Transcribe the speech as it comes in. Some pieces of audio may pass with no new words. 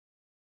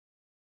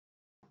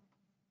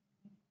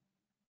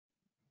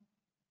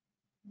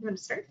You want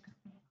to start?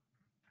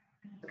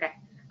 Okay.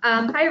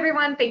 Hi,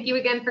 everyone. Thank you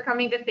again for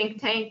coming to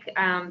Think Tank.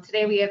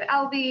 Today we have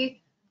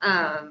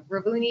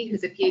Rovellini, who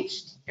is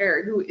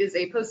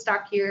a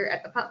postdoc here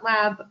at the Punt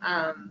Lab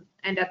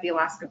and at the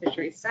Alaska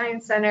Fisheries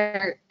Science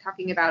Center,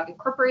 talking about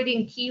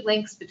incorporating key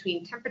links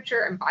between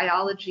temperature and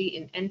biology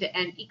in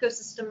end-to-end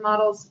ecosystem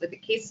models with a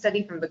case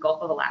study from the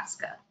Gulf of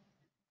Alaska.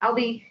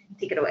 Albie,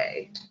 take it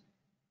away.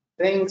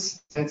 Thanks,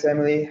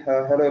 Emily.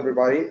 Hello,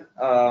 everybody.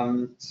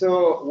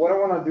 So what I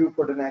want to do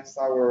for the next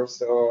hour or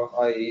so,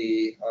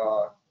 I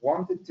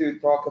wanted to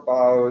talk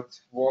about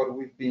what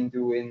we've been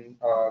doing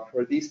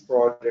for this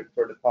project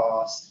for the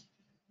past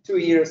 2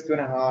 years,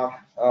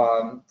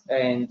 2.5,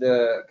 and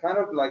kind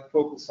of like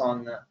focus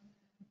on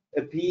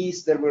a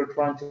piece that we're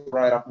trying to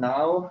write up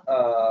now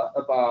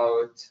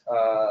about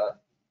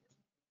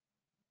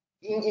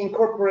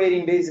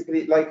incorporating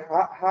basically like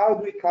how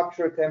do we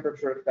capture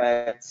temperature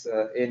effects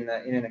in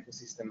an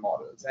ecosystem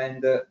models.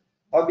 And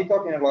I'll be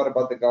talking a lot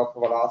about the Gulf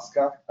of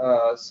Alaska,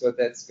 so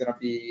that's going to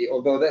be,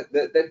 although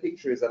that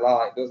picture is a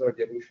lie, those are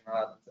the Aleutian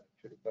Islands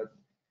actually, but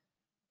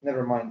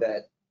never mind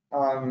that.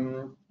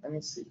 Let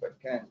me see if I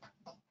can.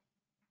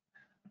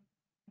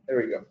 There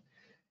we go.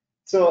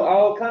 So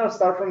I'll kind of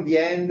start from the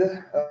end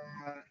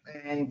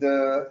and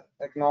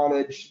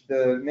acknowledge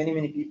the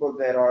many people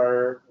that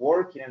are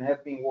working and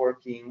have been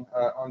working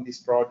on this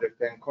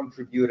project and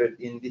contributed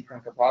in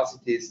different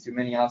capacities to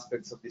many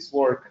aspects of this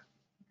work.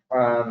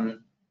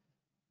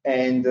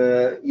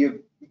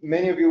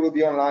 Many of you will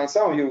be online,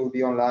 some of you will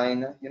be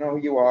online, you know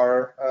who you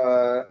are.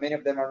 Many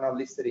of them are not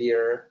listed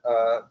here,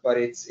 but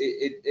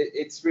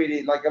it's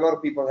really like a lot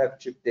of people have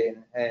chipped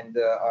in, and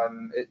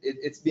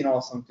it's been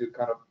awesome to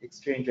kind of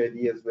exchange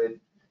ideas with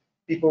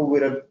people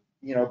with a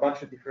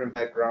bunch of different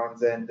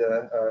backgrounds and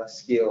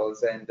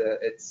skills, and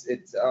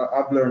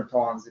I've learned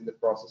tons in the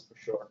process for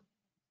sure.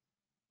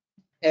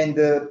 And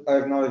I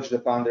acknowledge the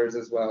founders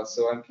as well,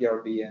 so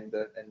MPRB and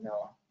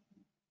Noah.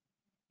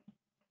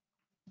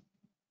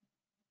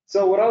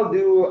 So what I'll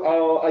do,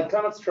 I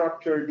kind of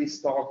structure this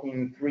talk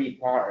in 3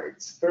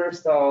 parts.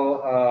 First,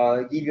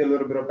 I'll give you a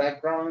little bit of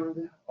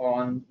background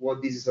on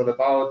what this is all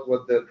about,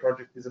 what the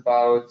project is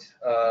about,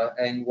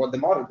 and what the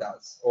model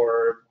does,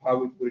 or how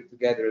we put it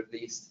together at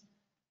least.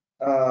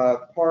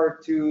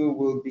 Part 2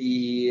 will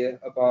be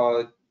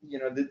about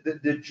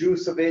the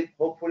juice of it,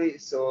 hopefully.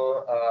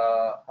 So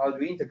how do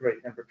we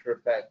integrate temperature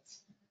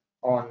effects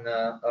on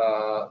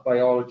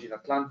biology in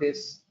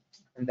Atlantis?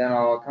 And then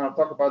I'll kind of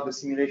talk about the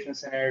simulation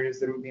scenarios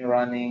that we've been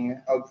running.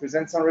 I'll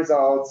present some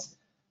results.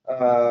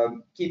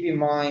 Keep in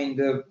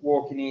mind,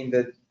 walking in,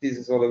 that this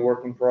is all a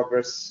work in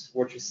progress,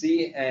 what you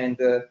see. And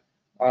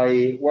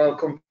I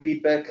welcome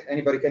feedback.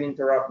 Anybody can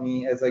interrupt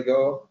me as I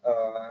go.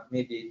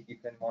 Maybe you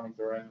can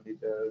monitor only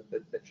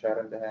the chat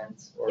and the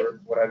hands or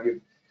what have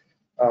you.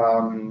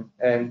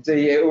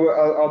 Yeah,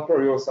 I'll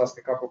probably also ask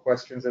a couple of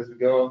questions as we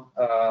go.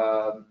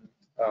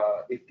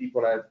 If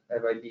people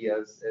have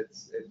ideas,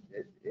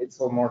 it's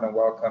all more than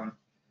welcome.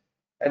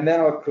 And then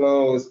I'll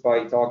close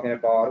by talking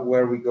about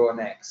where we go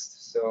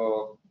next.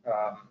 So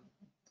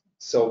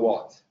so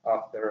what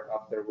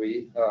after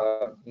we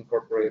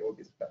incorporate all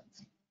these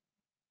effects.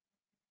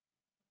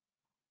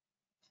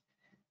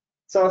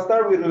 So I'll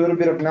start with a little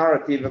bit of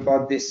narrative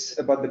about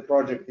the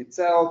project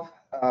itself.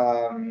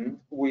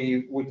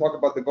 We talk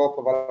about the Gulf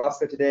of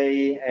Alaska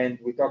today, and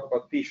we talk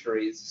about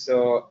fisheries.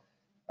 So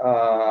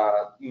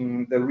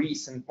in the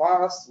recent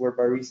past, where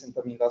by recent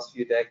I mean last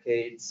few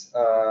decades,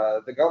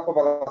 the Gulf of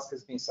Alaska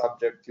has been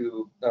subject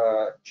to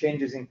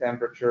changes in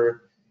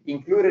temperature,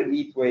 including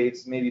heat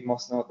waves, maybe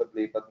most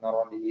notably, but not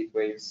only heat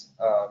waves.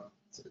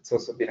 It's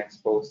also been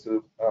exposed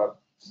to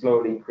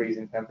slowly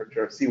increasing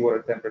temperature,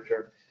 seawater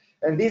temperature.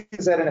 And this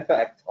has had an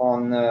effect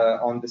on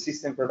the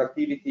system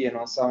productivity and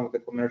on some of the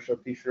commercial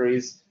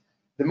fisheries.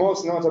 The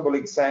most notable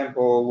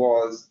example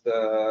was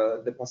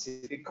the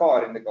Pacific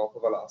cod in the Gulf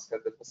of Alaska,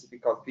 the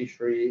Pacific cod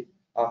fishery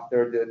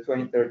after the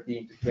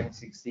 2013 to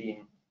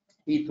 2016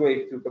 heat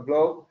wave took a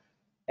blow.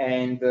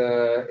 And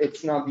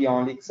it's not the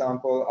only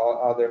example.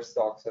 Other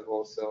stocks have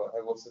also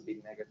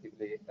been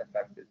negatively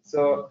affected.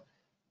 So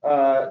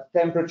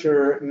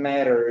temperature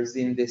matters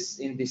in this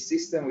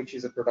system, which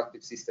is a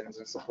productive system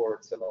and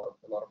supports a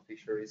lot of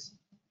fisheries.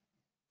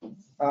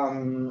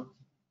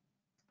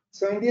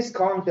 So in this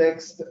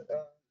context,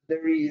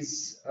 there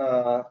is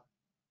a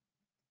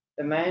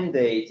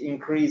mandate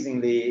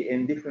increasingly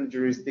in different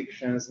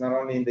jurisdictions, not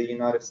only in the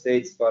United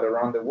States but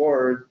around the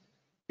world,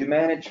 to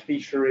manage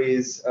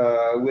fisheries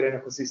with an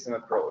ecosystem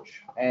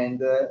approach. And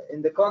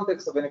in the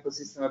context of an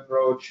ecosystem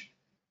approach,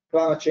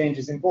 climate change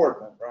is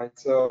important, right?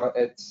 So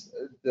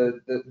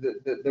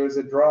there's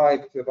a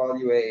drive to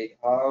evaluate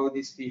how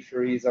these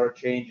fisheries are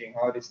changing,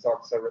 how these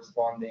stocks are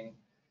responding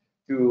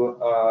to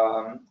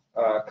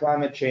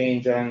climate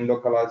change and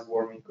localized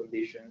warming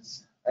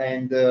conditions.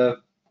 And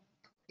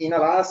in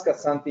Alaska,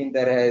 something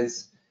that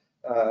has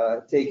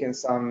taken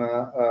some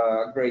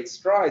great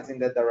strides in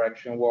that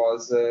direction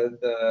was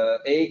the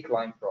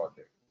A-Climb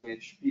project,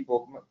 which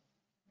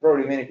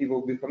many people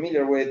will be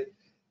familiar with.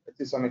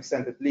 to some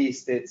extent at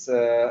least, it's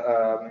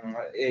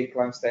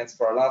ACLIME stands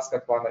for Alaska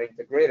Climate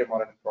Integrated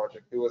Modeling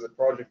Project. It was a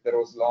project that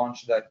was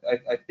launched that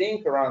I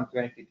think around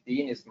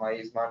 2015 is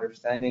my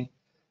understanding,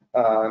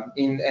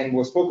 and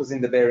was focused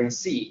in the Bering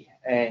Sea.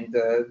 And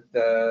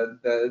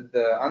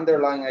the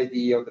underlying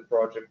idea of the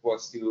project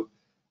was to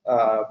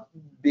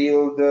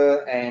build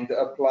and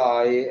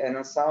apply an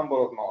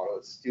ensemble of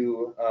models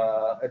to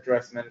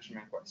address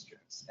management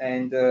questions.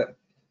 And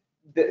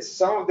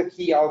some of the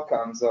key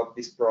outcomes of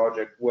this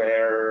project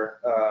were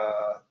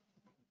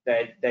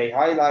that they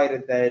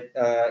highlighted that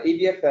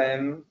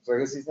EBFM, so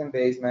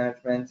ecosystem-based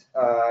management,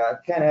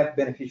 can have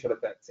beneficial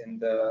effects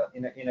in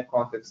a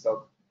context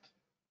of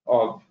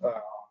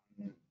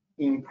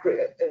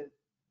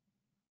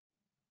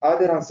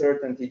other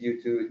uncertainty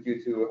due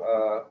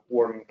to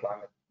warming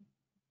climate.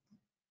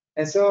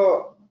 And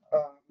so,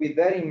 with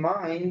that in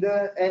mind,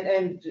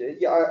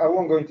 yeah, I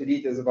won't go into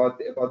details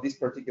about this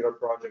particular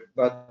project,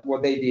 but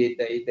what they did,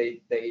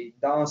 they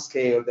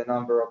downscaled the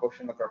number of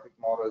oceanographic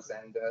models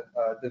and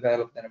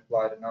developed and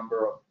applied a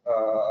number of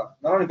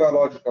not only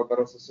biological but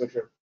also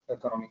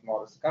socioeconomic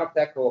models to kind of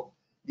tackle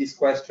this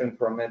question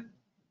from a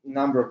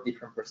number of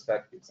different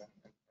perspectives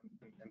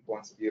and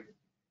points of view.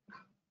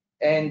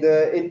 And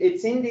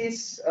it's in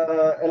this,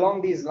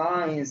 along these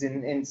lines,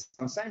 in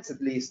some sense at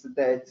least,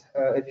 that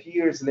a few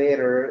years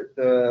later,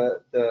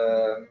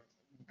 the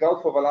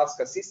Gulf of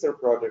Alaska sister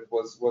project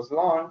was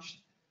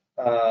launched,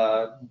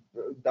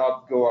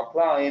 dubbed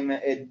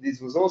GoACLIME.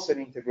 This was also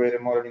an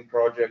integrated modeling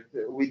project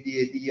with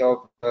the idea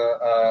of,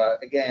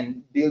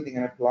 again, building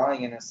and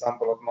applying an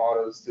ensemble of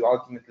models to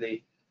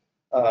ultimately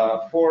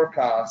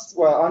forecast,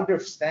 well,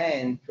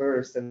 understand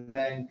first and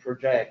then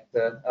project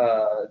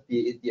the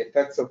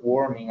effects of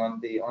warming on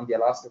the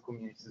Alaska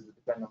communities that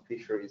depend on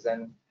fisheries.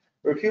 And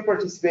there are a few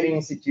participating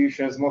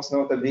institutions, most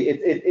notably,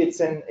 it's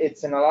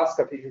an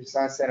Alaska Fisheries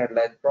Science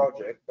Center-led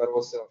project, but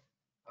also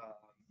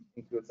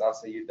includes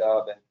also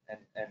UW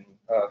and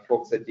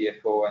folks at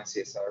DFO and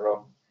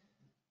CSIRO.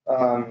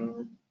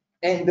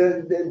 And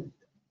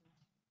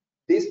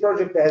this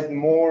project has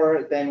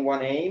more than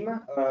one aim.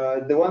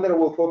 The one that I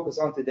will focus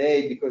on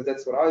today, because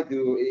that's what I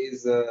do,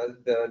 is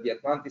the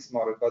Atlantis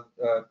model. But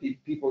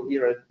people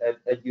here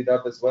at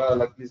UW as well,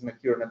 like Liz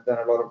McCurran, have done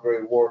a lot of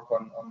great work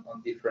on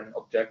different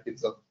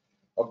objectives of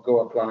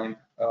GoACLIME.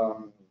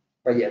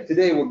 But yeah,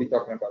 today we'll be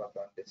talking about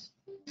Atlantis.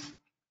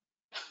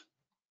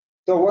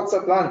 So what's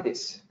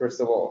Atlantis,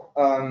 first of all?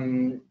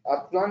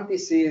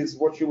 Atlantis is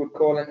what you would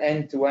call an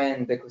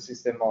end-to-end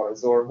ecosystem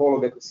models or whole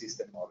of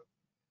ecosystem model.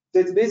 So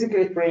it's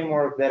basically a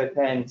framework that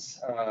attempts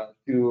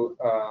to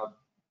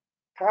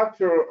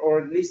capture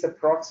or at least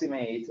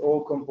approximate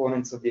all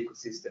components of the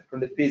ecosystem, from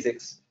the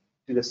physics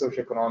to the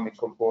socioeconomic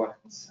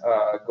components,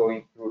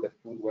 going through the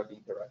food web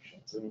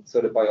interactions, and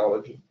so the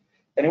biology.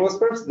 And it was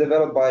first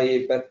developed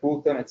by Beth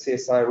Fulton at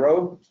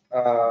CSIRO.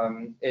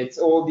 It's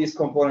all these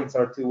components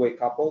are two-way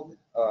coupled,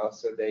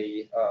 so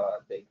they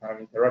kind of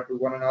interact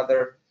with one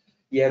another.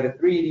 You have a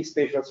 3D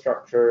spatial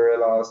structure,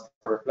 allows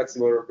for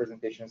flexible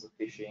representations of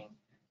fishing.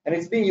 And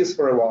it's been used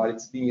for a while.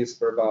 It's been used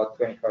for about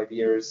 25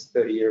 years,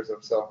 30 years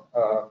or so.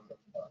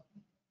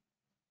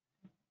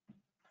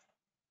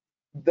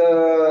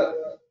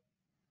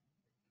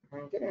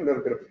 I'm getting a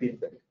little bit of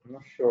feedback. I'm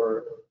not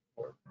sure.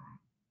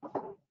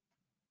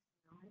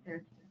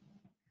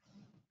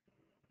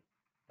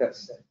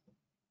 That's it.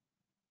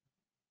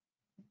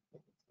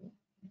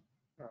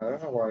 I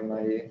don't know why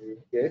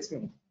yeah, it's me.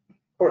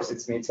 Of course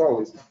it's me, it's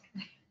always me.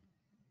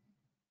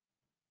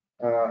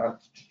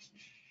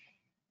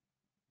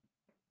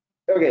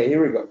 Okay,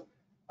 here we go.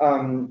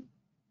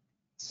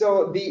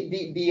 So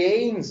the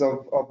aims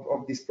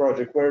of this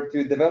project were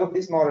to develop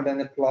this model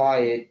and apply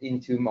it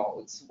in two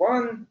modes.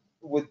 One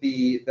would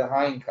be the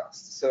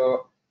hindcast,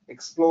 so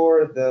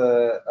explore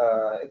the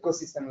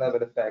ecosystem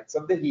level effects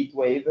of the heat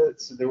wave.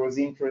 So there was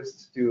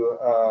interest to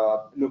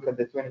look at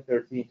the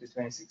 2013 to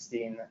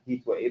 2016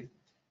 heat wave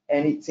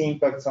and its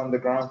impacts on the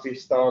groundfish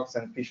stocks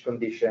and fish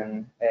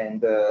condition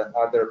and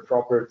other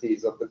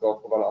properties of the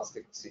Gulf of Alaska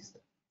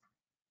ecosystem.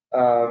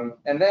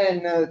 And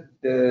then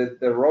the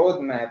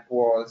roadmap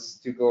was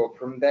to go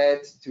from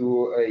that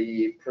to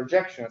a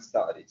projection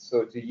study.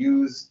 So to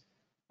use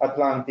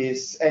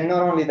Atlantis, and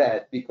not only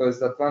that,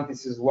 because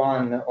Atlantis is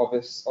one of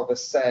a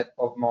set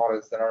of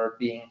models that are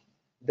being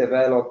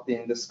developed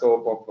in the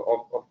scope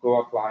of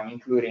GoACLIME,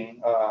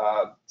 including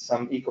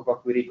some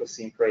EcoPac with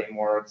EcoSym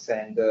frameworks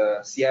and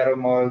Seattle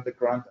model that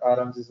Grant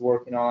Adams is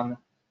working on,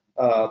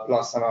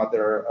 plus some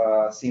other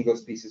single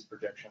species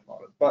projection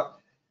models. But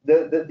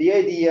the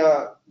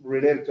idea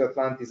related to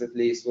Atlantis, at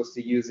least, was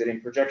to use it in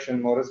projection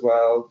mode as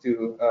well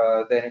to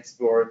then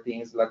explore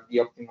things like the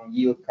optimum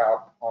yield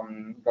cap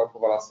on Gulf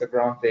of Alaska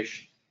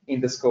groundfish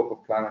in the scope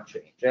of climate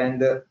change.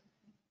 And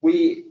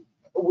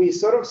we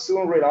sort of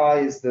soon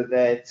realized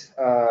that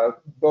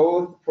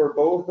for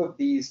both of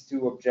these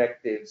two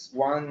objectives,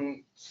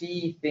 one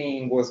key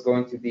thing was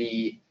going to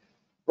be,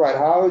 right,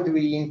 how do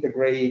we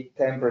integrate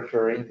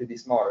temperature into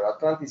this model?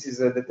 Atlantis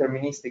is a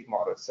deterministic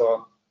model,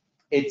 so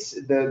it's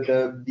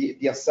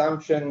the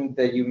assumption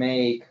that you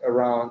make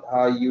around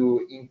how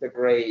you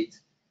integrate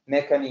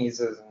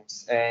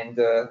mechanisms and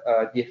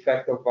the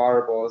effect of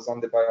variables on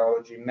the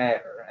biology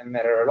matter and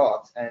matter a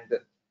lot. And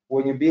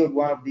when you build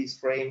one of these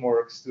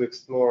frameworks to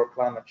explore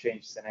climate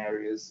change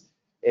scenarios,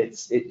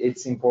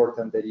 it's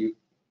important that you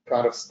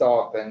kind of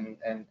stop and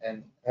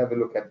have a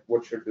look at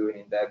what you're doing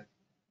in depth.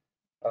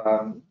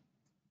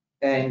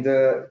 And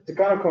to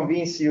kind of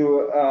convince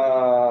you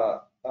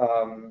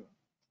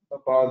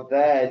about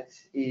that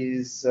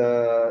is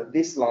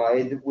this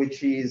slide,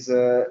 which is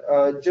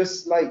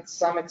just like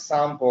some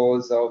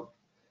examples of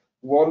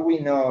what we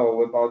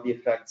know about the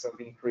effects of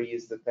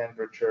increased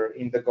temperature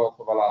in the Gulf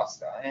of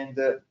Alaska. And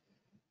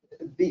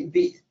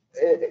the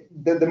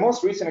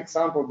most recent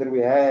example that we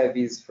have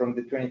is from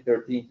the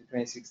 2013 to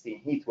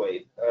 2016 heat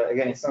wave.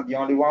 Again, it's not the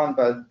only one,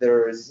 but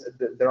there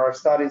are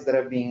studies that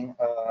have been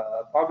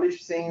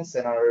published since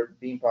and are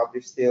being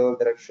published still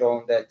that have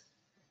shown that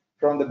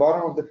from the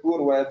bottom of the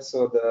food web,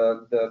 so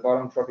the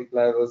bottom trophic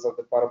levels of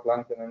the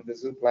phytoplankton and the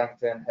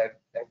zooplankton have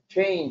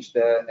changed,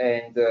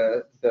 and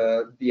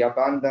the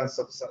abundance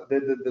of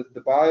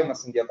the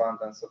biomass and the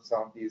abundance of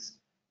some of these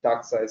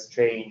taxa has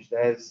changed.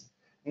 Has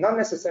not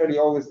necessarily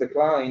always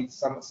declined.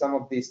 Some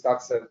of these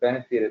taxa have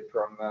benefited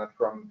from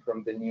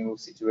the new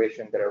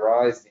situation that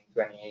arose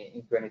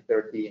in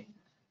 2013.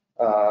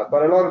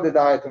 But a lot of the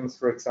diatoms,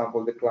 for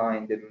example,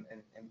 declined in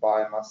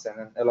biomass,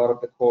 and a lot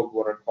of the cold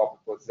water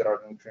copepods that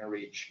are nutrient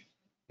rich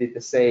did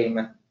the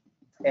same.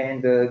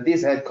 And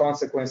this had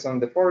consequence on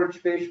the forage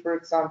fish, for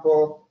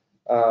example.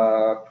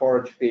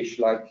 Forage fish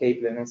like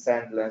capelin and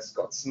sandlens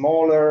got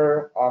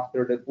smaller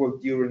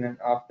during and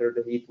after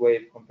the heat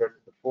wave compared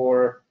to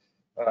before.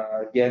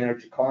 The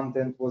energy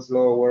content was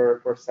lower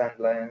for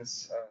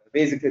sandlens.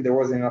 Basically, there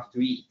wasn't enough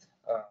to eat.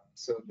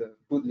 So the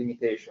food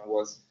limitation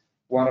was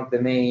one of the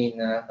main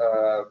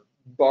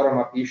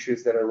bottom-up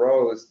issues that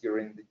arose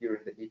during the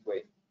heat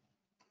wave.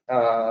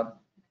 And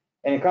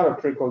it kind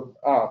of trickled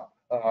up,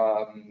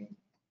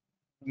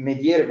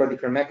 mediated by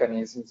different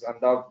mechanisms,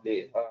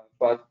 undoubtedly,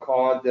 but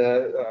cod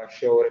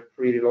showed a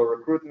pretty low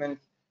recruitment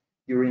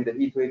during the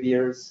heat wave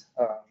years,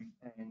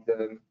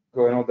 and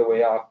going all the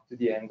way up to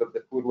the end of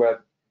the food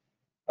web.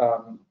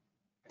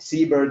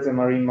 Seabirds and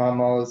marine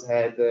mammals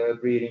had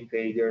breeding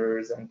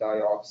failures and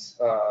die-offs,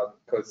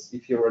 because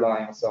if you're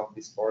relying on some of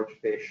these forage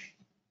fish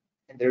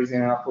and there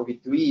isn't enough of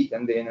it to eat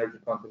and the energy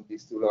content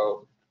is too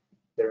low,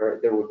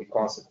 there will be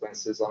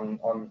consequences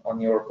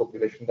on your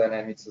population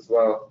dynamics as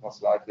well,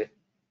 most likely.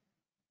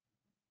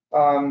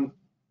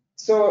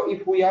 So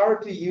if we are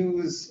to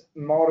use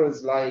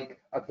models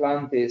like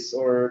Atlantis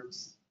or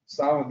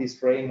some of these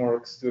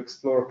frameworks to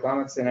explore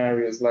climate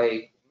scenarios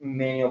like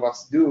many of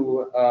us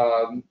do,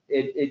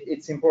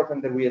 it's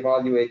important that we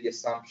evaluate the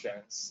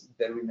assumptions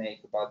that we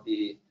make about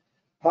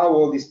how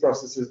all these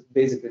processes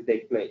basically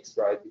take place,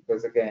 right?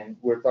 Because again,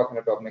 we're talking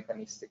about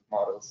mechanistic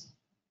models.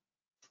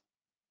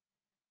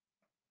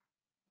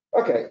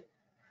 Okay,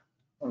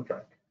 on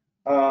track.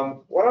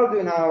 What I'll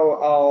do now,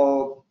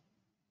 I'll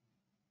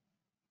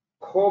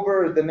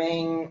cover the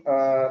main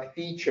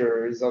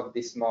features of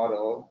this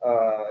model,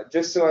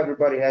 just so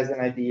everybody has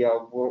an idea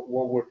of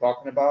what we're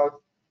talking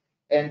about.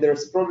 And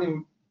there's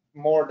probably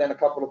more than a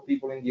couple of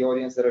people in the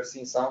audience that have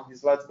seen some of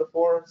these slides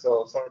before,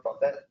 so sorry about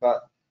that,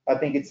 but I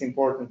think it's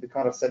important to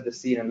kind of set the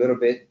scene a little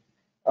bit.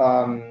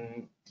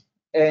 And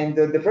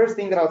the first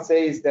thing that I'll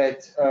say is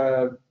that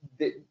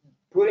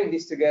putting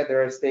this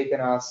together has taken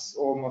us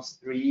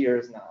almost 3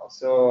 years now.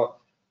 So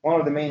one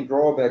of the main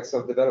drawbacks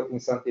of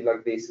developing something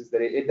like this is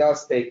that it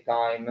does take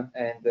time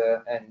and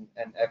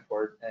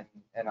effort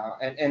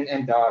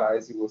and data,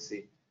 as you will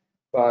see.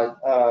 But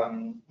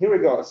here we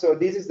go. So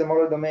this is the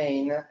model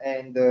domain,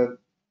 and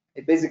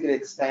it basically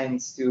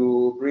extends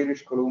to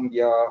British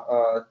Columbia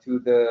to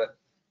the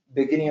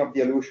beginning of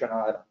the Aleutian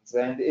Islands.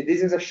 And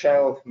this is a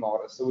shelf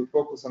model. So we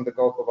focus on the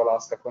Gulf of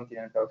Alaska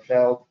continental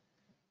shelf.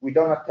 We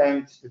don't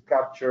attempt to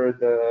capture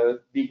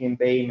the big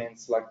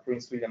embayments like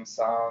Prince William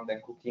Sound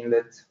and Cook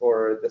Inlet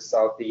or the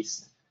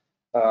southeast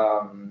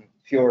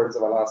fjords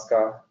of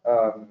Alaska.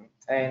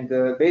 And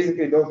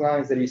basically those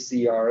lines that you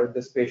see are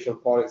the spatial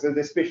polygons,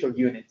 the spatial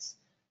units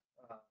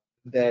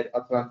that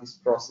Atlantis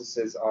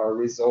processes are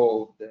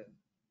resolved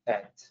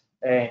at.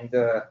 And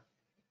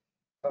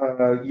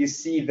you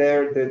see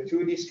there the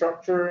 2D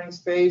structure in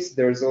space.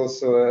 There's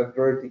also a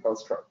vertical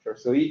structure.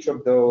 So each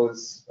of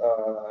those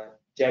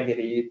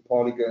jaggedy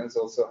polygons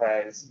also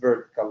has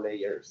vertical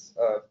layers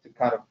to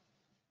kind of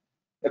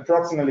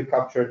approximately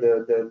capture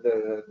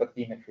the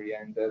bathymetry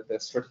and the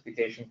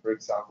stratification, for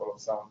example, of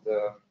some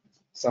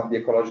of the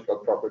ecological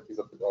properties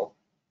of the Gulf.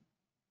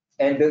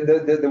 And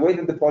the way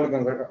that the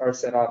polygons are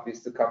set up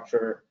is to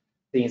capture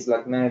things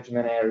like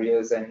management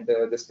areas and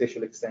the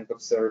spatial extent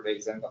of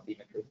surveys and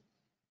bathymetry.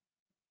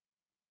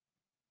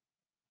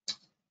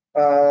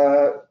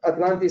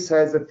 Atlantis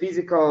has a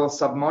physical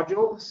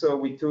submodule, so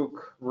we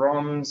took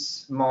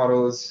ROMS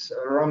models.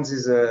 ROMS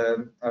is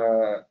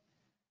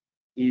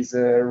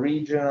a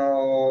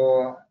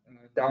regional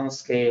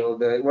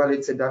downscaled, well,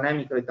 it's a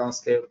dynamically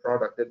downscaled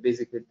product that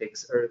basically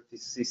takes Earth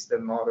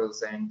system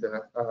models and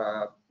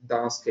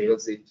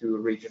downscales it to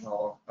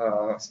regional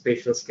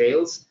spatial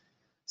scales.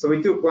 So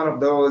we took one of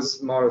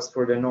those models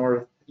for the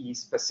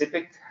Northeast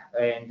Pacific,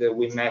 and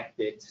we mapped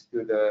it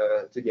to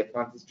the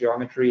Atlantis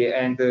geometry.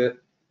 And the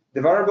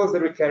variables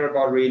that we care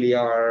about really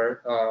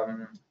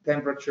are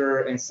temperature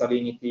and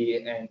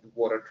salinity and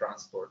water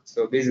transport.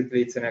 So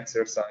basically, it's an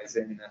exercise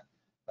in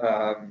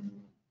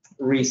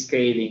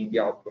rescaling the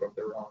output of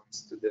the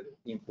rounds to the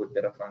input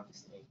that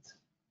Atlantis needs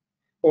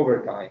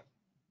over time.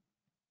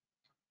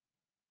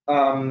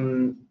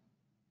 I'm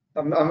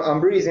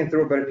breezing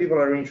through, but if people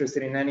are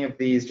interested in any of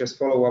these, just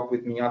follow up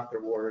with me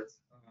afterwards.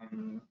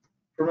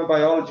 From a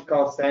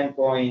biological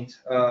standpoint,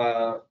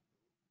 I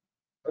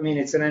mean,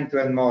 it's an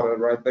end-to-end model,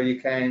 right? But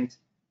you can't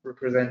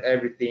represent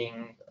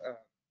everything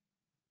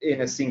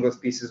in a single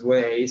species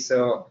way.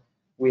 So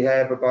we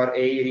have about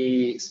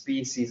 80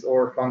 species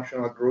or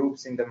functional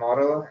groups in the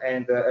model,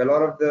 and a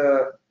lot of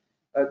the,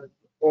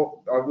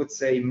 I would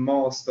say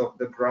most of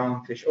the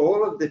groundfish,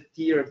 all of the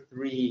tier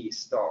 3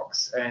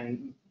 stocks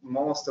and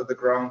most of the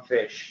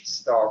groundfish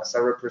stocks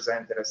are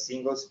represented as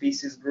single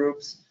species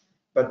groups,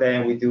 but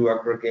then we do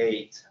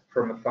aggregate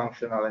from a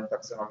functional and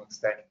taxonomic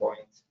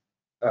standpoint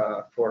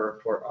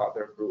for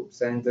other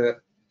groups. And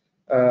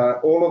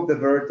all of the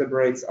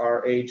vertebrates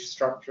are age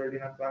structured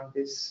in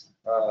Atlantis,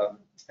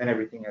 and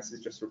everything else is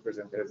just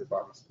represented as a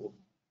biomass pool.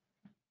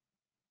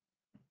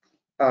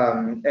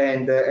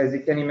 As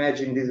you can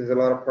imagine, this is a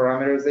lot of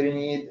parameters that you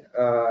need.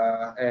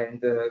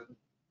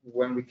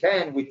 When we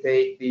can, we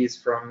take these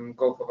from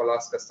Gulf of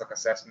Alaska stock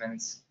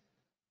assessments.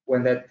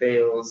 When that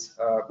fails,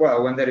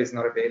 well, when that is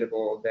not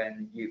available,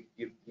 then you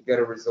got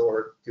to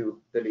resort to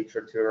the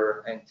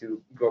literature and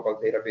to global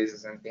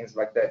databases and things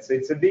like that. So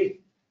it's a big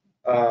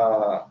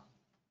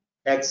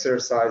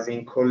exercise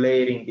in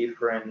collating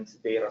different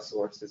data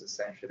sources,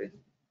 essentially.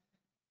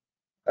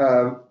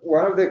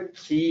 One of the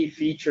key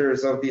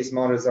features of these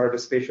models are the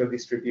spatial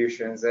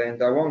distributions,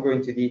 and I won't go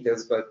into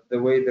details, but the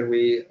way that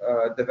we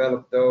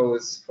developed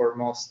those for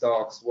most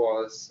stocks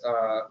was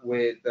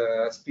with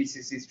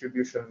species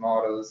distribution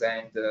models.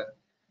 And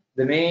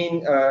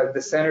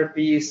the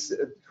centerpiece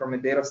from a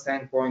data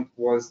standpoint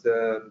was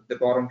the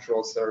bottom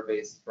troll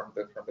surveys from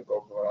the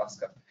Gulf of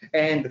Alaska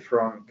and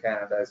from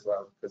Canada as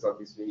well, because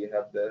obviously you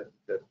have the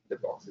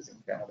boxes in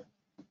Canada.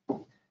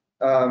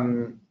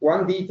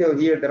 One detail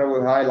here that I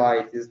will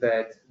highlight is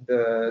that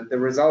the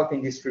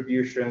resulting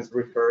distributions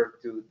refer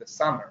to the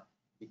summer,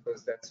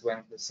 because that's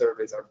when the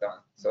surveys are done.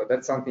 So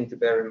that's something to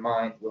bear in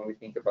mind when we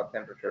think about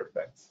temperature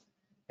effects,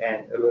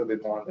 and a little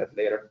bit more on that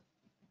later.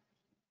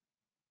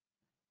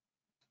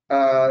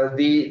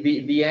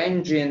 The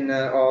engine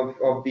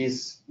of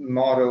these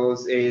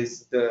models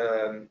is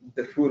the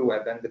food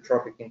web and the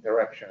trophic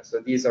interaction. So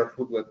these are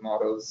food web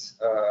models,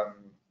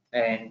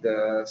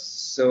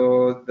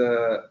 so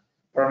the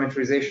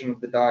parameterization of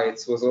the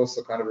diets was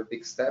also kind of a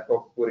big step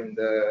of putting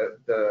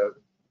the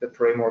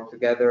framework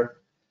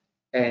together,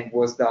 and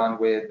was done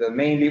with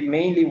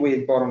mainly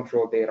with bottom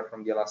troll data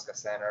from the Alaska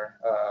Center,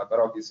 but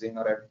obviously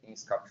not everything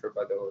is captured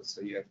by those,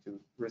 so you have to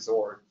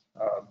resort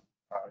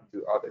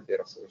to other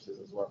data sources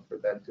as well for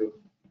that too.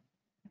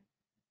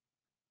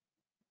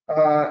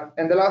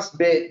 And the last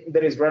bit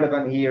that is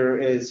relevant here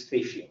is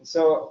fishing.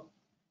 So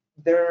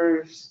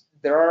there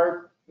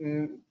are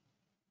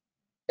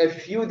a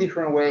few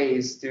different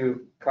ways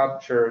to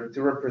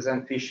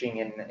represent fishing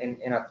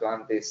in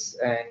Atlantis,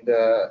 and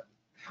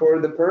for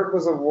the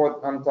purpose of what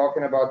I'm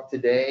talking about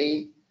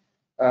today,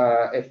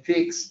 a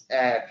fixed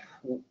F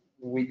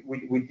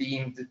we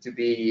deemed to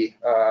be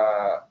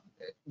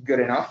good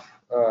enough,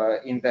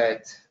 in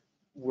that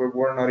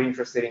we're not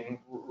interested in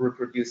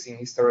reproducing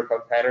historical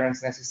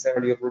patterns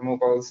necessarily of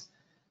removals,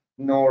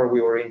 nor we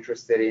were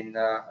interested in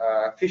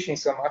fishing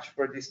so much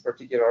for this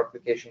particular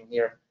application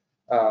here.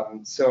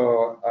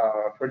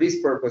 For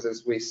these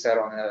purposes, we set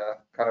on a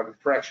kind of a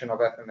fraction of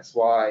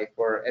FMSY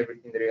for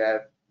everything that you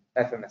have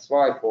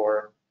FMSY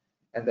for,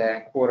 and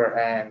then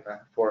 $m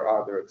for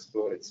other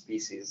exploited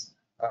species.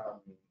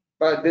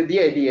 But the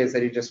idea is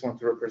that you just want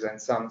to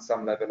represent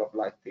some level of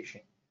light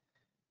fishing.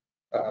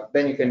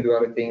 Then you can do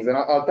other things, and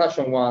I'll touch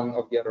on one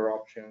of the other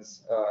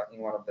options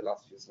in one of the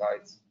last few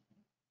slides.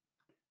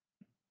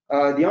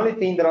 The only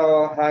thing that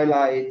I'll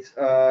highlight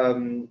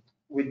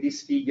with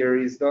this figure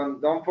is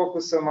don't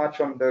focus so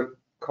much on the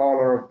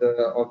color of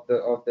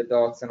the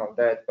dots and all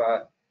that,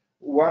 but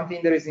one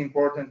thing that is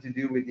important to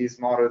do with these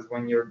models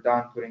when you're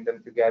done putting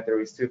them together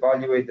is to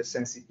evaluate the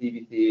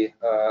sensitivity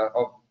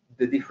of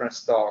the different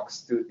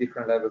stocks to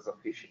different levels of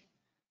fishing.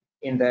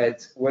 In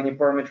that, when you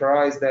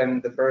parameterize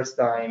them the first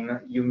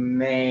time, you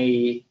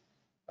may,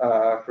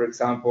 for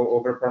example,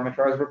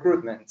 over-parameterize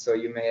recruitment. So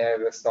you may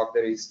have a stock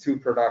that is too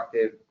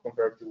productive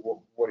compared to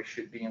what it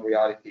should be in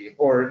reality,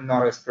 or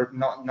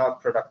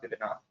not productive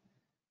enough.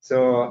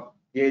 So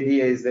the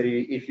idea is that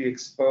if you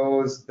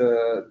expose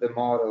the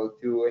model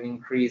to an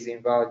increase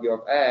in value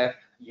of F,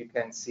 you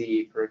can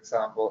see, for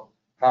example,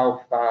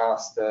 how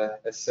fast a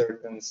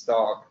certain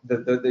stock,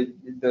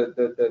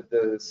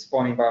 the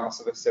spawning biomass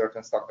of a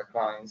certain stock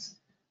declines,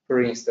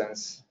 for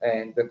instance,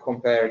 and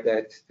compare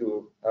that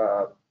to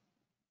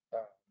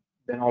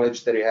the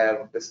knowledge that you have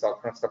of the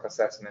stock from stock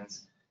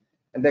assessments.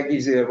 And that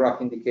gives you a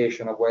rough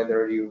indication of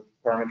whether you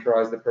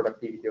parameterize the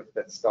productivity of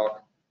that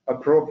stock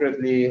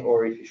appropriately,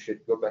 or if you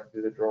should go back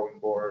to the drawing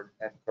board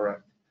and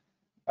correct.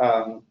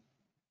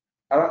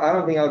 I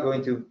don't think I'll go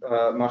into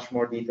much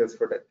more details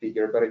for that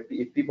figure, but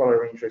if people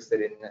are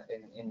interested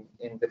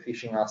in the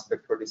fishing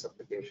aspect for this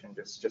application,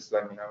 just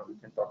let me know. We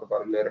can talk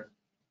about it later.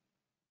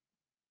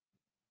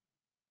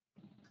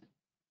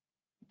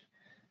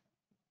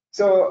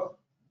 So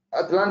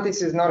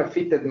Atlantis is not a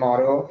fitted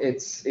model;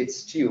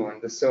 it's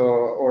tuned, so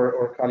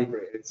or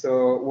calibrated.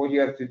 So what you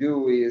have to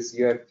do is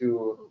you have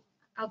to.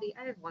 Albie,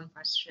 I have one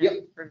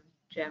question from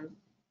Jim.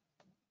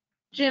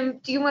 Jim,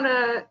 do you want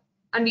to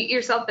unmute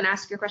yourself and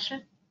ask your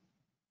question?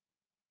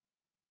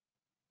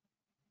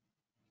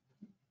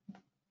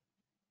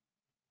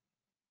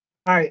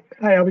 Hi,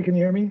 Albie, can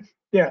you hear me?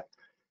 Yeah.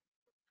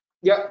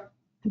 Yeah.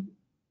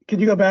 Could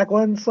you go back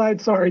one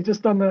slide? Sorry,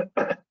 just on the,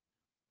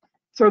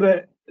 so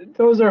that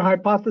those are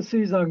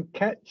hypotheses on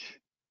catch.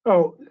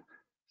 Oh,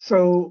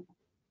 so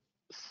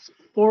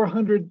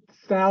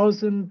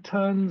 400,000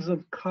 tons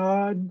of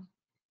cod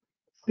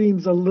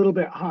seems a little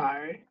bit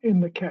high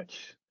in the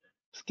catch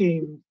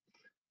scheme.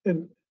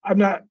 And I'm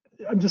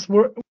just,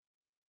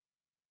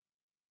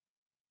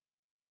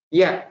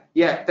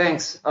 Yeah,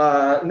 thanks.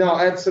 No,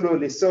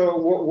 absolutely. So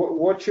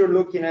what you're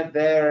looking at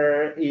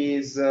there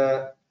is,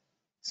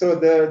 so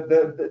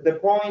the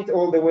point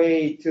all the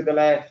way to the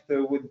left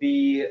would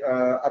be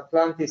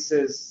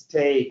Atlantis's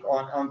take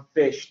on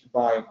fished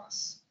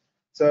biomass.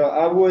 So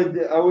I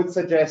would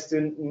suggest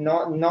to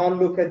not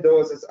look at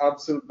those as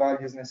absolute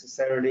values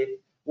necessarily.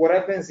 What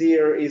happens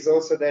here is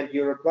also that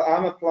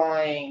I'm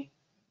applying,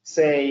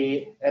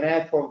 say, an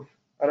F of,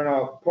 I don't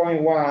know,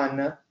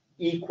 0.1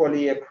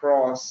 equally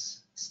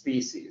across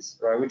species,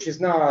 right? Which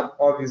is not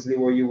obviously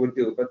what you would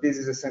do, but this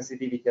is a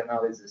sensitivity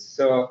analysis.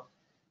 So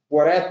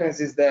what happens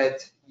is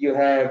that you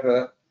have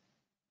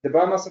the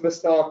biomass of a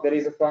stock that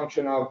is a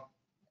function of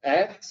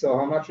F, so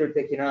how much you're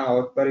taking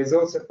out, but it's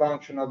also a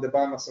function of the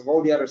biomass of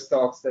all the other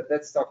stocks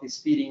that stock is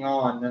feeding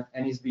on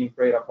and is being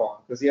preyed upon,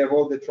 because you have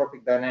all the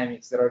trophic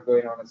dynamics that are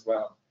going on as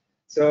well.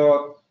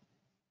 So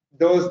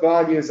those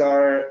values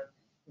are,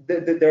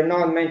 they're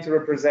not meant to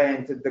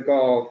represent the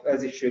Gulf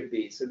as it should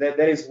be. So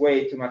there is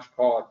way too much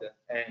cod,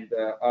 and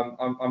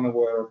I'm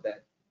aware of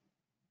that.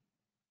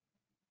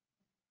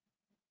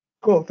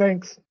 cool,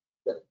 thanks.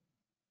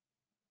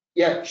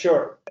 Yeah,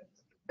 sure.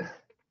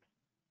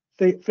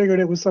 They figured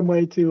it was some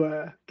way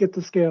to get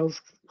the scales.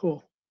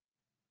 Cool.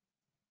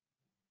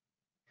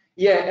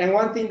 Yeah, and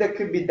one thing that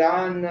could be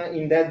done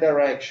in that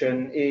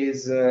direction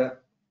is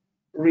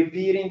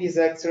repeating this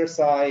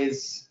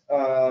exercise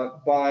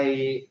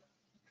by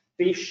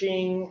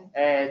fishing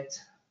at,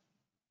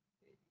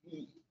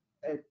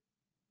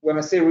 when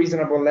I say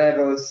reasonable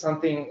levels,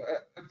 something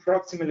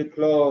approximately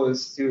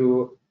close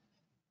to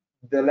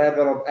the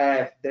level of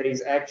F that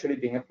is actually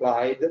being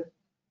applied.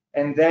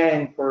 And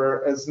then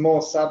for a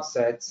small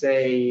subset,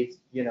 say,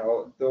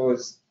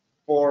 those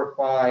 4 or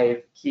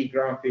 5 key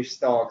groundfish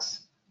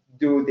stocks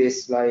do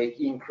this like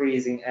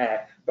increasing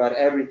F, but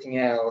everything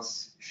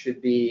else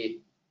should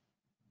be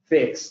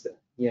fixed.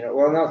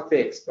 Well, not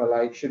fixed, but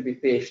like should be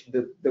fished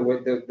the way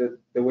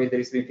that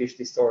it's been fished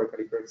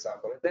historically, for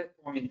example. At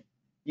that point,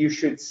 you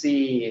should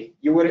see,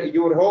 you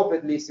would hope,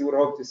 at least you would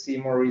hope to see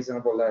more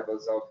reasonable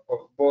levels of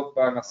both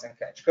biomass and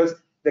catch, because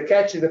the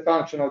catch is a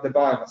function of the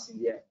biomass in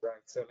the end,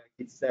 right? So like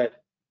it's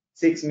that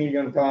 6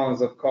 million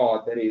tons of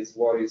cod that is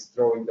what is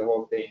throwing the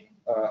whole thing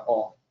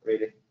off,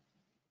 really.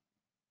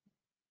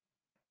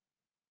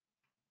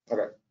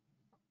 Okay.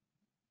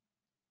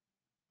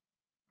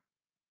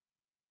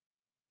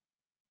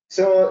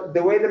 So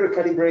the way that we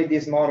calibrate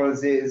these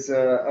models is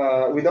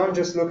we don't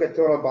just look at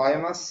total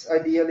biomass,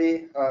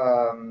 ideally.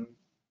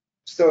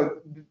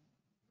 So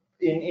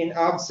in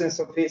absence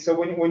of fish, so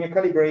when you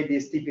calibrate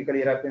this,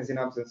 typically it happens in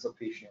absence of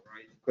fishing,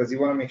 right? Because you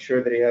want to make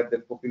sure that you have the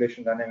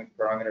population dynamic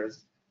parameters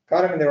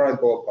kind of in the right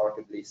ballpark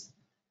at least.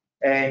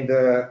 And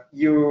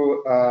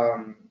you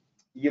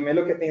may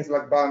look at things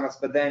like biomass,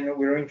 but then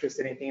we're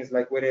interested in things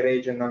like weighted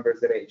age and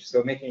numbers at age.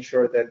 So making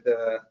sure that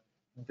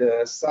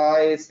the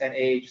size and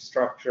age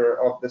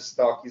structure of the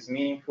stock is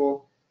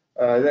meaningful.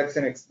 That's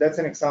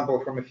an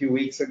example from a few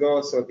weeks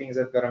ago, so things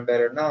have gotten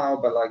better now.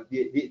 But like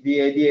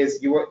the idea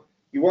is you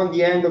want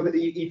the end of the,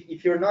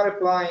 if you're not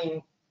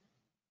applying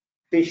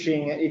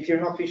fishing, if you're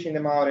not fishing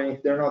them out, and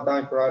if they're not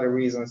dying for other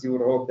reasons, you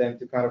would hope them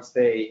to kind of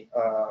stay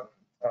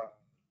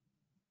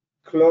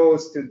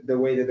close to the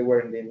way that they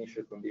were in the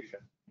initial condition.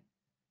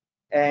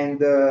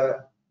 And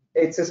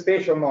it's a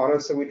spatial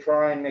model, so we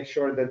try and make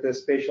sure that the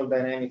spatial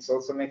dynamics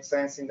also make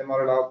sense in the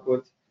model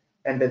output,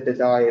 and that the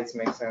diets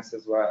make sense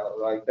as well.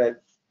 Like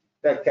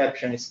that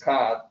caption is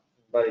cut,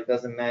 but it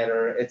doesn't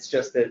matter. It's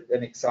just an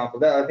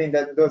example. I think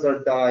that those are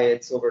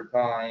diets over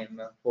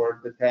time for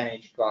the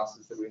 10H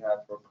classes that we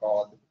have for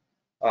cod.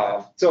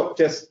 So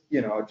just,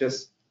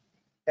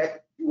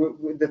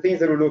 the things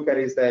that we look at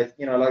is that,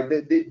 like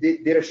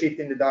did a shift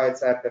in the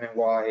diets happen and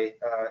why?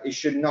 It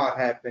should not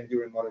happen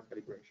during model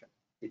calibration,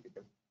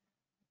 typically.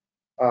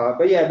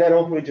 But yeah, that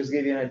hopefully just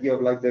gave you an idea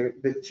of like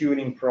the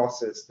tuning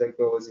process that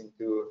goes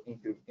into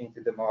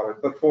the model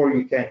before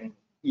you can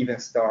even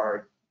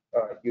start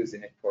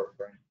using it for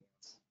anything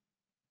else.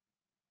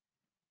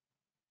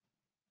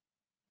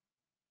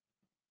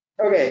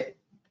 Okay,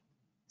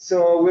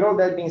 so with all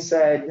that being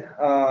said,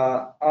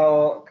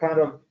 I'll kind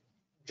of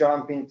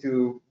jump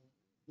into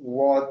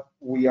what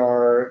we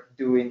are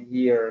doing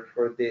here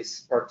for this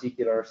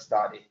particular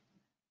study.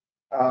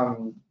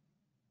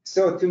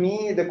 So to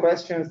me, the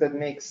questions that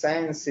make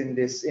sense in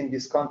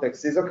this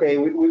context is, okay,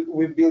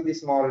 we built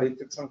this model, it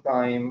took some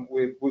time,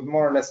 we've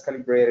more or less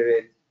calibrated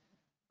it.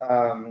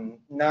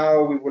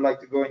 Now we would like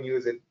to go and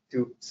use it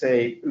to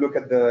say, look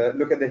at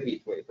the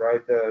heat wave,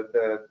 right?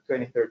 The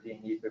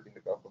 2013 heat wave in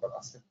the Gulf of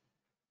Alaska.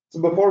 So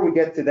before we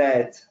get to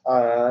that,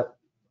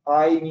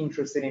 I'm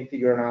interested in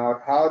figuring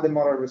out how the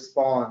model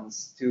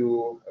responds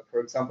to, for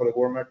example, a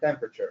warmer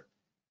temperature,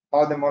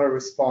 how the model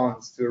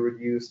responds to a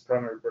reduced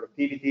primary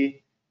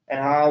productivity, and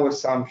how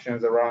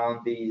assumptions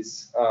around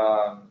these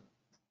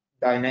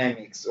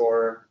dynamics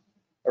or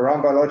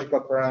around biological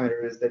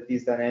parameters that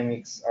these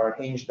dynamics are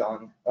hinged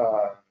on,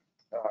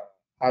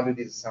 how do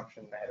these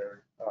assumptions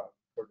matter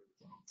for the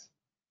results?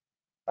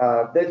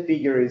 That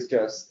figure is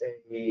just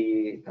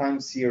a time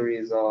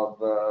series of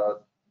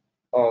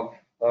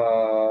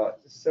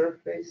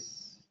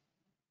surface.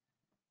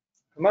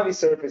 It might be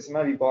surface, it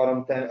might be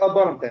bottom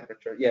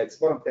temperature. Yeah, it's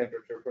bottom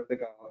temperature for the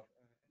Gulf.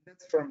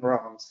 That's from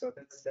ROM, so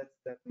that's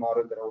that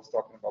model that I was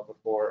talking about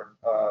before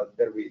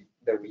that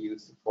we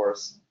used to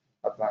force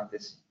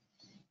Atlantis.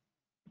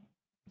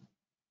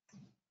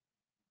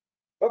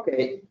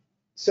 Okay,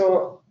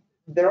 so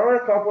there are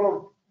a couple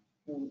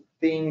of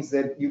things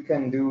that you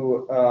can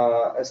do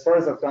as far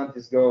as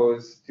Atlantis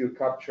goes to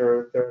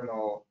capture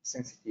thermal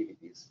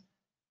sensitivities.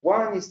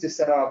 One is to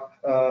set up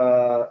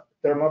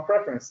thermal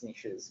preference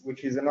niches,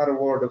 which is another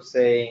word of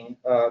saying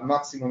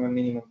maximum and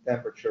minimum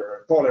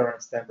temperature,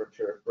 tolerance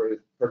temperature for a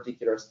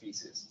particular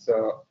species.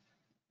 So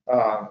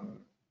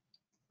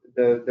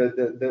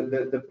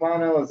the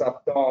panels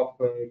up top,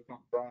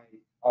 top right,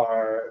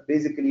 are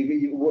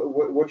basically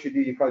what you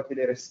do. You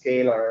calculate a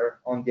scalar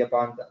on the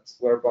abundance,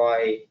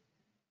 whereby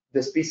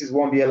the species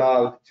won't be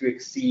allowed to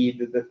exceed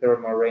the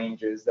thermal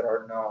ranges that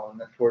are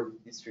known for the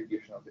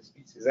distribution of the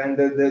species. And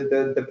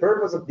the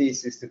purpose of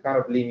this is to kind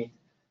of limit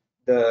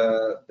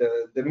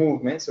the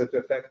movement, so to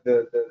affect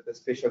the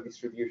spatial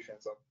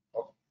distributions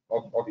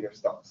of your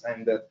stocks.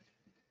 And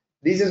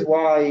this is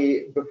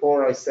why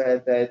before I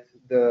said that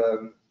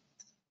the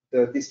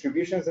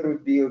distributions that we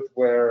built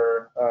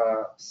were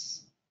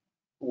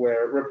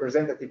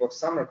representative of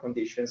summer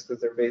conditions because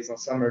they're based on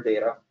summer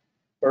data.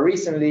 But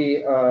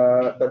recently,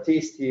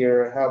 Baptiste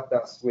here helped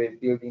us with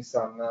building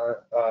some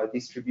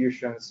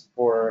distributions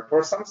for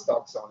some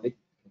stocks only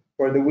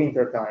for the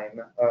winter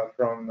time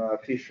from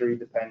fishery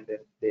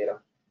dependent data.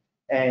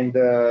 And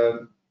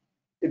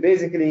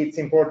basically it's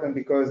important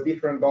because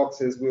different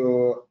boxes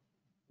will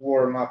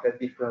warm up at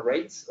different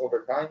rates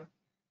over time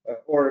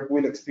or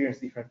will experience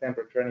different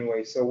temperature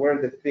anyway. So where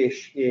the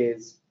fish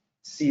is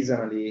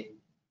seasonally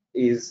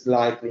is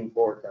likely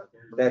important.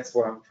 That's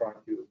what I'm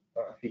trying to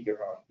figure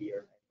out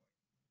here.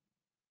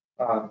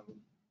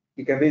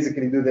 You can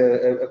basically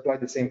apply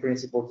the same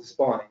principle to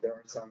spawning. There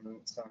are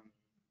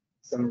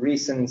some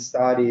recent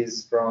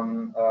studies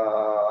from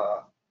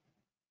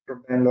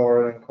Ben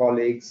Laurel and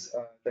colleagues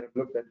that have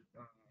looked at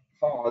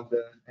cod,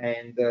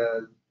 and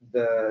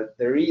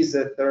there is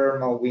a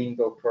thermal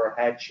window for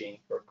hatching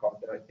for cod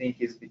that I think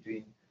is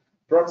between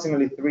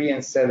approximately 3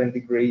 and 7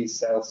 degrees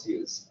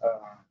Celsius.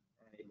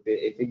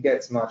 If it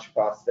gets much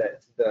past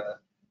that,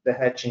 the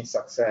hatching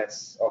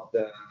success of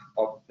the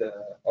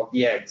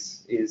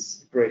eggs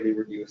is greatly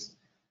reduced.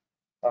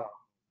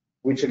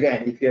 Which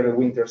again, if you have a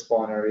winter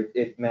spawner,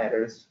 it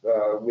matters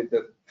with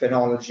the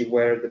phenology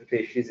where the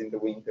fish is in the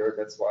winter.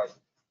 That's why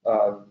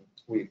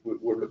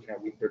we're looking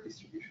at winter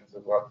distributions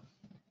as well.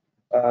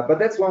 But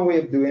that's one way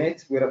of doing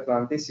it with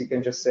Atlantis. You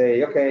can just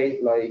say, okay,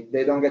 like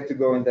they don't get to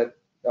go in that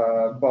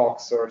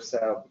box or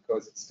cell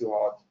because it's too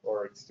hot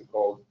or it's too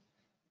cold.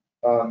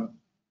 So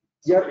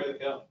where do they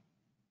go?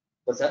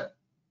 What's that?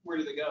 Where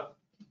do they go?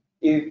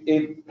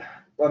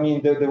 I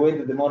mean, the way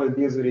that the model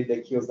deals with it,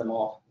 they kills them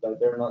off. Like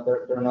they're not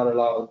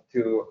allowed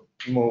to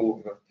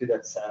move to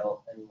that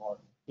cell anymore.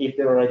 If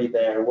they're already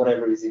there,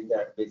 whatever is in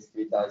there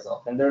basically dies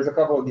off. And there's a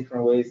couple of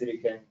different ways that you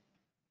can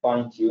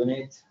fine tune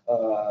it.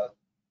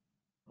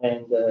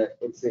 And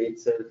it's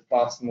a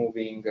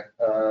fast-moving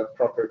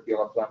property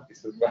of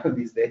Atlantis as well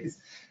these days.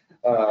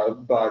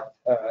 But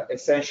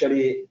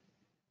essentially,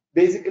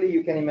 basically,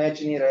 you can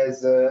imagine it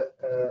as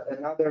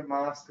another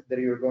mask that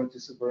you're going to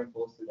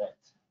superimpose to that,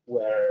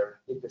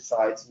 where it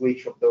decides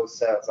which of those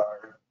cells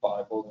are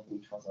viable and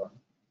which ones aren't.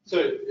 So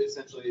it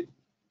essentially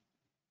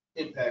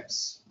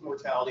impacts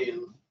mortality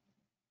and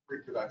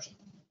reproduction.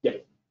 Yeah.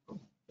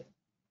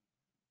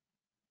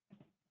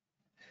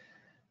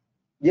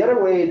 The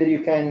other way that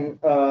you can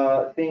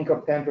think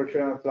of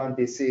temperature in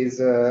Atlantis is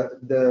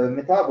the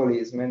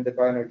metabolism and the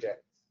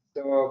bioenergetics.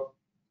 So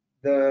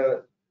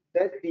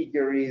that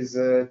figure is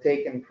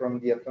taken from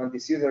the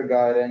Atlantis user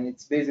guide, and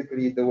it's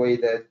basically the way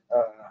that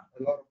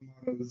a lot of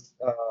models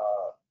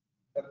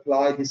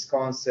apply this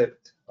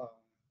concept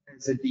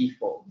as a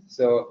default.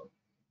 So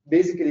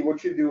basically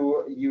what you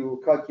do,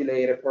 you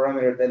calculate a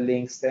parameter that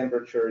links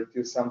temperature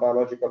to some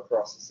biological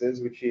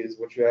processes, which is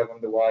what you have on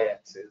the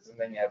y-axis, and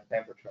then you have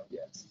temperature on the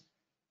x.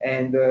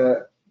 And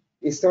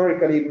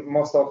historically,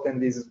 most often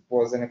this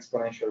was an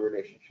exponential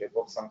relationship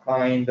of some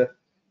kind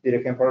that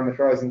you can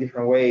parameterize in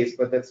different ways,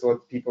 but that's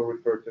what people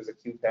refer to as a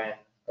Q10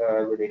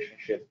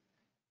 relationship.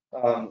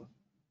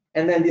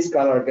 And then this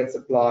color gets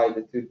applied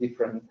to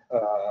different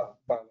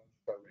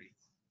biological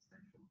rates.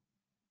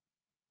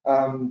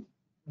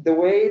 The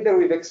way that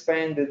we've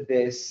expanded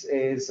this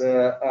is,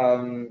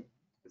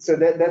 so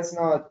that's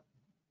not,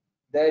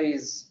 that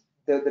is,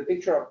 the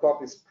picture up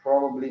top is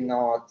probably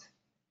not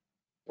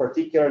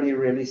particularly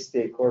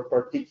realistic or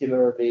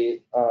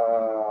particularly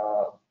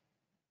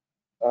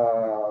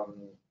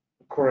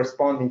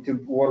corresponding to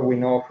what we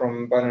know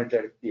from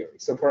bioenergetic theory.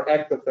 So for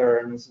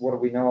ectotherms,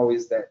 what we know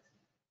is that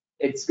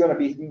it's going to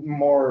be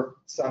more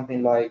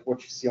something like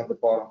what you see on the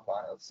bottom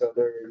panel. So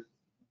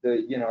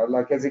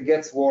like as it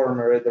gets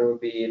warmer, there will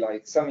be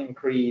like some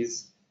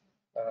increase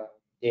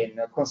in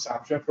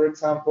consumption, for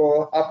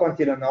example, up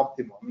until an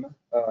optimum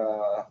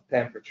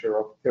temperature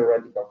of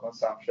theoretical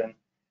consumption.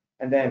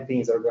 And then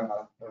things are going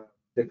to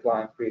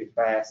decline pretty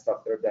fast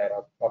after that,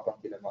 up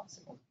until the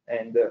maximum.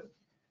 And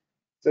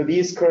so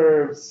these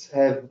curves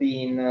have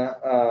been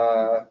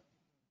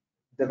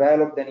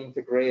developed and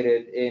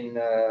integrated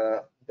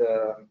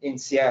in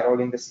Seattle,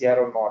 in the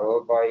Seattle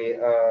model by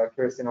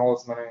Kirsten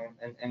Holzman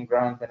and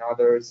Grant and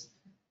others.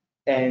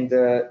 And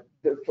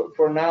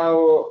for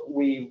now,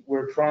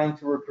 we're trying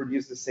to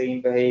reproduce the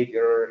same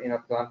behavior in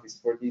Atlantis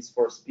for these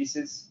 4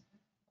 species.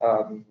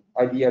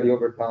 Ideally,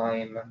 over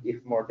time,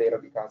 if more data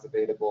becomes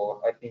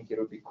available, I think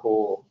it'll be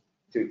cool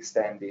to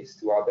extend this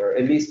to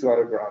at least to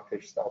other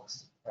groundfish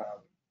stocks.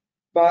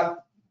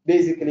 But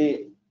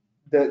basically,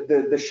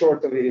 the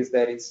short of it is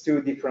that it's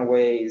 2 different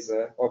ways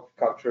of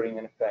capturing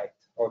an effect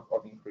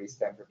of increased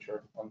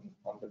temperature on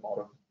the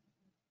model.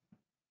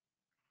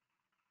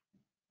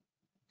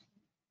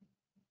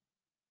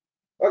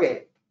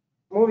 Okay,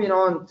 moving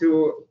on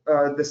to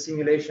the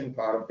simulation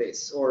part of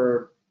this,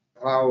 or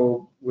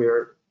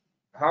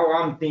how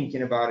I'm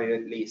thinking about it,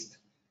 at least.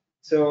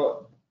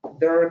 So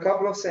there are a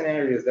couple of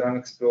scenarios that I'm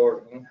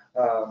exploring,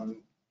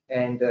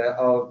 and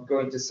I'll go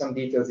into some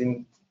details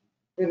in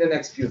the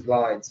next few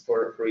slides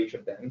for each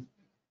of them.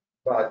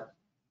 But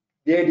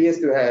the idea is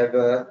to have,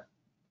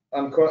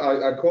 I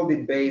called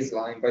it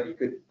baseline, but you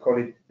could call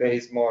it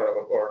base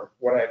model or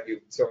what have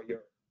you. So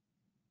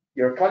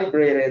your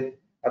calibrated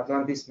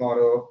Atlantis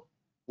model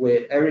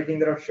with everything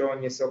that I've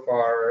shown you so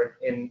far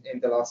in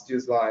the last 2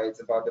 slides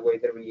about the way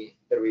that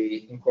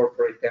we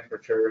incorporate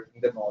temperature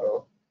in the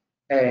model,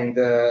 and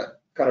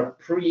kind of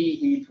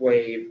pre-heat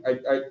wave.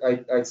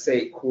 I'd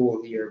say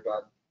cool here,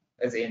 but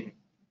as in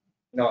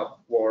not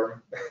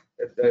warm.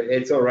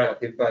 It's all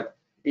relative, but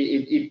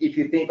if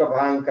you think of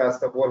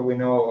hindcast of what we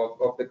know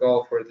of the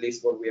Gulf, or at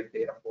least what we have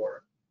data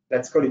for,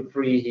 let's call it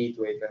pre-heat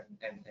wave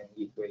and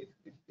heat wave,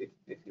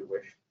 if you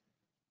wish.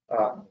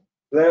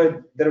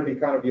 That'll be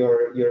kind of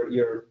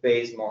your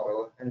base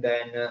model. And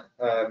then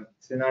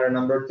scenario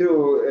number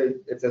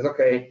 2, it says,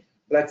 okay,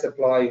 let's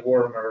apply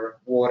warmer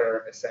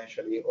water,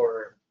 essentially,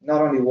 or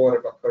not only water,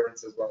 but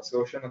currents as well.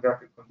 So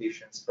oceanographic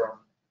conditions from,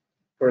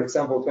 for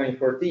example,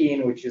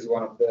 2014, which is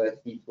one of the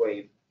heat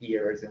wave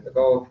years in the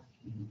Gulf.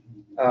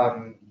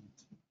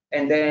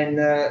 And then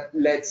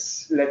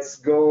let's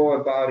go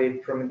about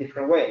it from a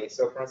different way.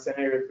 So from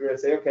scenario 3,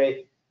 let's say,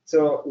 okay,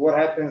 so what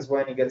happens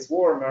when it gets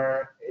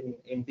warmer,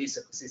 in this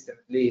ecosystem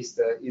at least,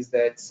 is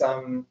that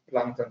some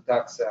plankton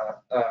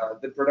taxa,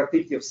 the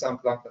productivity of some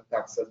plankton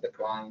taxa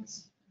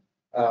declines.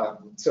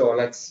 So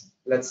let's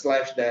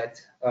slash that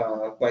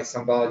by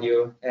some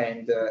value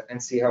and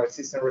see how the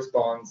system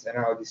responds and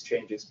how these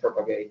changes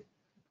propagate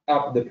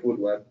up the food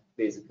web,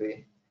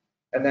 basically,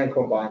 and then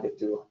combine the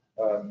 2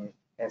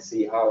 and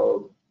see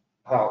how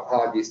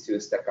these 2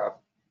 stack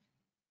up.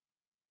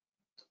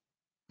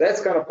 That's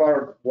kind of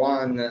part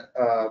 1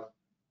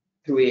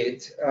 to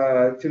it.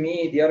 To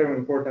me, the other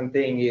important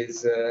thing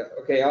is,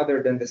 okay,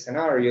 other than the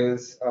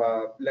scenarios,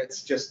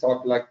 let's just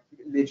talk like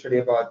literally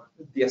about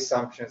the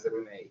assumptions that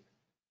we made.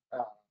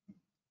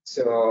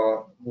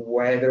 So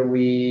whether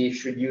we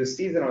should use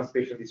seasonal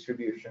spatial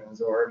distributions,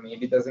 or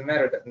maybe it doesn't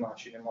matter that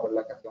much in a model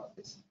like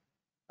Atlantis.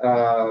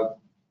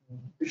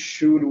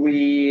 Should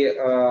we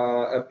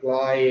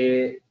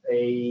apply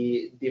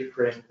a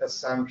different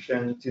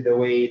assumption to the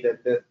way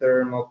that the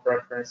thermal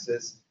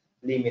preferences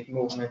limit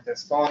movement and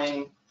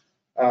spawning?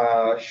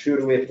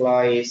 Should we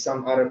apply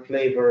some other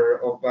flavor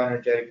of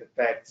bioenergetic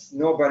effects?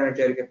 No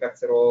bioenergetic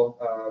effects at all.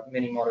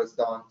 Many models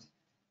don't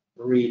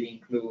really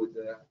include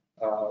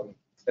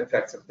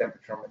effects of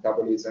temperature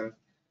metabolism.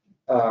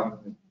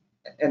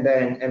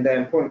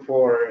 then point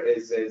 4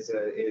 is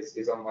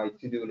on my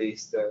to-do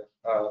list,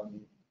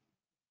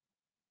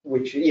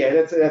 which, yeah,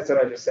 that's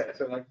what I just said.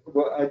 So like,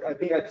 well, I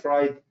think I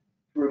tried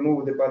to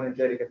remove the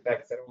energetic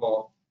effects at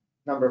all.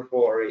 Number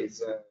 4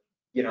 is,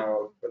 you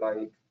know,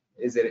 like,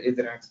 is it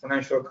an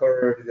exponential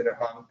curve? Is it a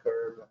hump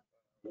curve?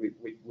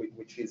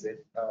 Which is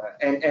it?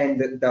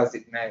 And does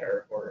it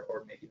matter,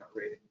 or maybe not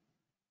really?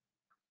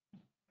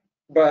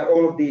 But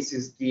all of this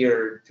is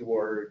geared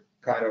toward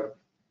kind of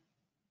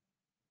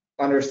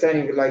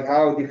understanding like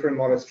how different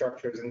model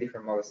structures and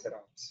different model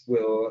setups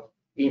will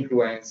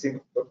influence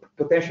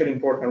potentially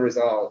important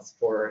results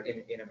for in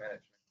a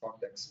management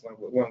context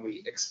when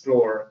we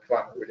explore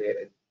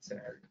climate-related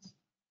scenarios.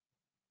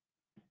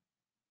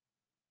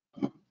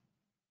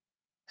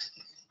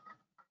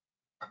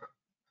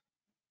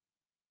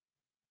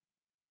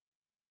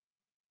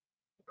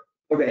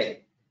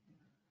 Okay,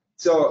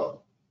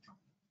 so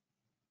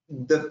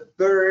the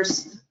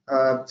first,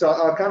 so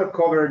I'll kind of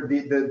cover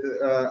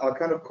I'll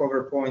kind of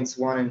cover points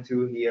 1 and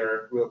 2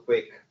 here real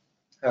quick,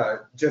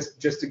 just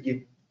to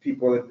give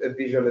people a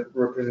visual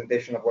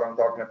representation of what I'm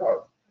talking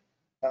about.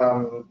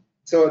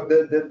 So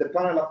the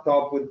panel up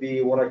top would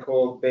be what I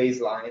call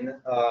baseline.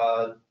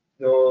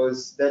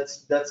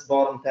 That's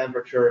bottom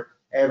temperature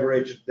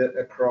averaged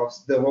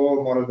across the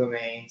whole model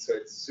domain, so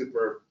it's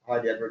super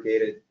highly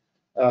aggregated.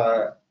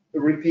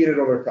 Repeated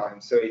over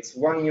time. So it's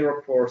 1 year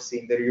of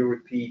forcing that you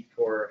repeat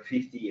for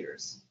 50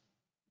 years,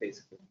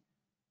 basically.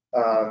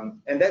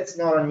 And that's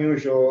not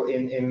unusual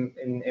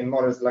in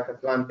models like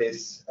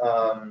Atlantis,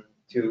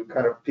 to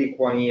kind of pick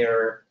 1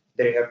 year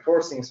that you have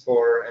forcings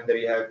for and that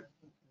you have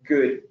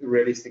good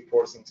realistic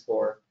forcings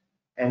for,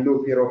 and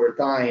loop it over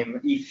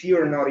time if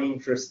you're not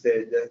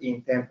interested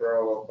in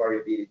temporal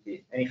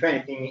variability. And if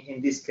anything,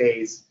 in this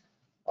case,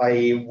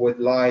 I would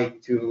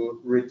like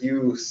to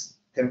reduce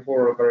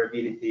temporal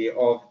variability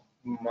of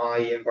my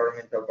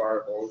environmental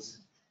variables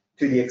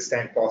to the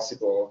extent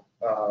possible,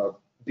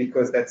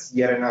 because that's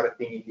yet another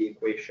thing in the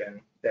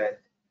equation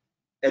that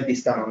at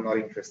this time I'm not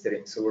interested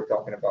in. So we're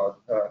talking about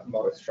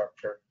model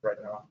structure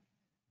right now.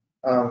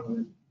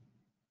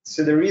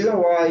 So the reason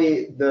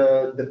why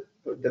the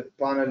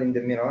panel in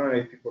the middle, I don't know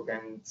if people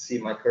can see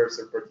my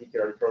cursor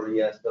particularly, probably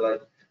yes, but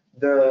like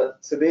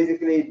so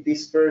basically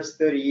these first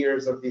 30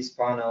 years of this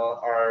panel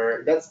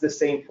that's the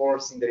same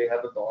forcing that you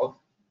have above.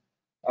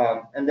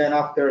 And then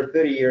after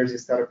 30 years, you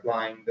start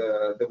applying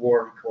the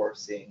warm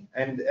forcing,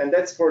 and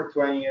that's for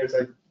 20 years.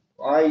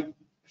 I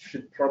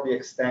should probably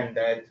extend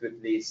that to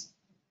at least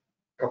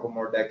a couple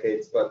more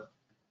decades, but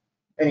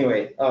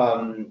anyway,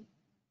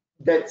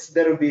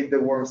 that'll be the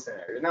warm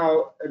scenario.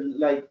 Now,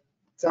 like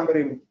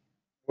somebody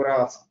would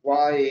ask,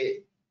 why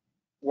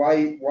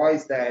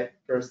is that?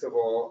 First of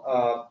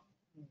all,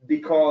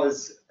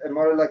 because a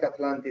model like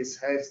Atlantis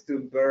has to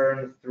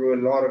burn through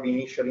a lot of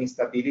initial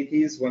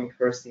instabilities when you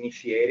first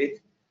initiate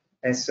it.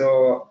 And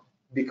so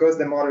because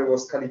the model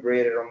was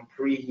calibrated on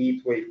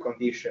pre-heat wave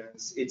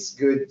conditions, it's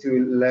good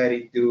to let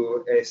it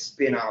do a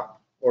spin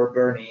up or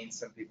burn-in,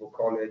 some people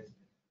call it,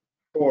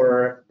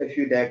 for a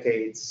few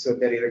decades so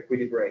that it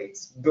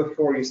equilibrates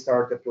before you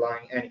start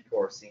applying any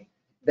forcing.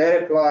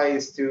 That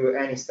applies to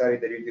any study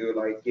that you do.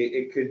 Like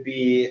it could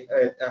be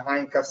a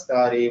Heinka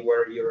study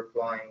where you're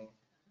applying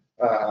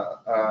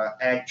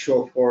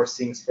actual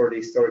forcings for the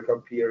historical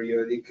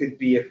period. It could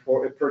be a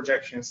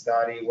projection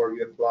study where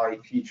you apply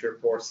future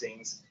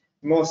forcings.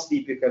 Most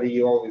typically,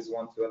 you always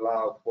want to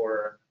allow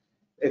for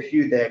a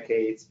few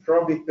decades.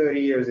 Probably 30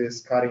 years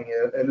is cutting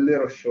a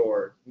little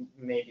short.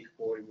 Maybe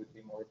 40 would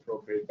be more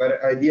appropriate.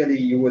 But ideally,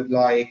 you would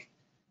like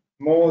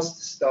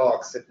most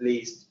stocks, at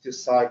least, to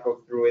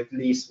cycle through at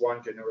least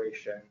one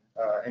generation.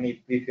 And if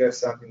you have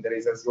something that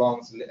is as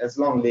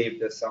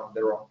long-lived as some of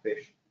the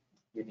rockfish,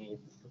 you need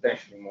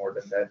potentially more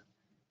than that.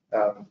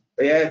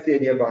 But yeah, that's the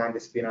idea behind the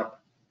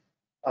spin-up.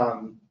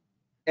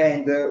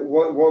 And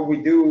what we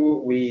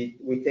do,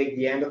 we take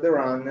the end of the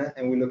run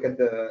and we look at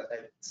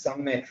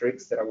some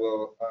metrics that I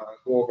will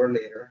go over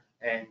later,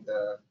 and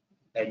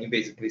you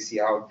basically see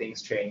how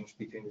things change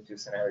between the two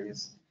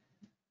scenarios.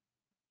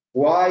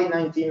 Why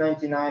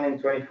 1999 and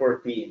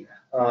 2014?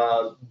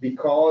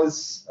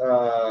 Because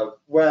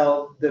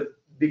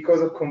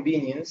because of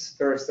convenience.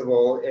 First of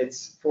all,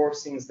 it's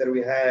forcings that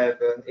we have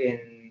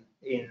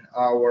in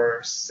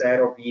our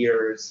set of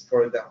years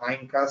for the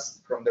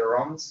hindcast from the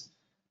ROMs.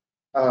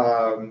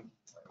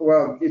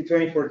 Well,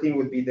 2014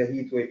 would be the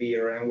heat wave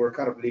year, and we're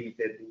kind of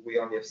limited. We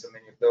only have so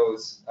many of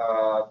those.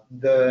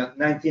 The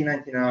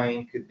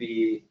 1999 could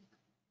be,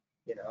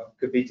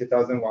 could be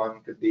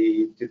 2001, could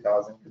be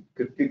 2000,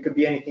 could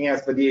be anything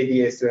else. But the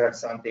idea is to have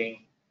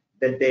something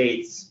that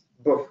dates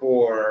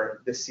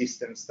before the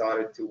system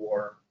started to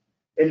warm,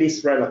 at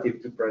least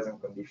relative to present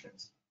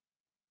conditions.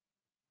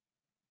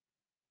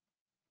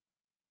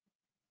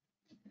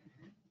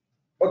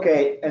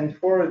 Okay, and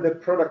for the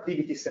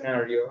productivity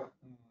scenario,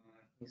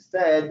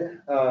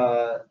 instead,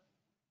 so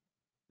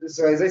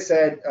as I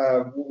said,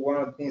 one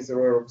of the things that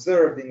were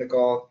observed in the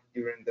Gulf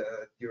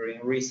during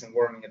recent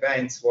warming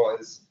events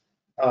was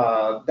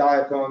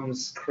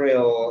diatoms,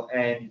 krill,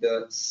 and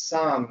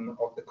some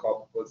of the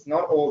copepods,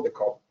 not all the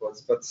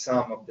copepods, but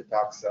some of the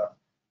taxa,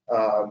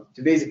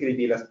 to basically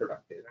be less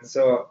productive. And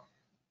so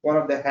one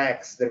of the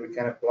hacks that we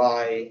can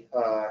apply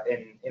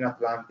in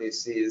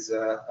Atlantis is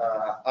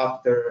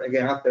after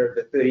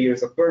the 30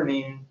 years of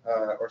burning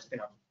or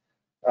spin-off,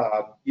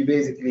 you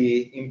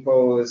basically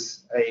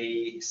impose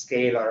a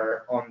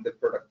scalar on the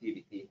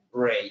productivity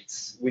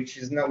rates, which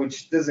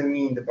doesn't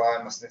mean the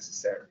biomass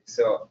necessarily.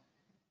 So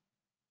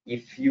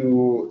if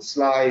you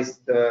slice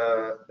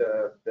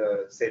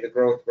say the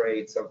growth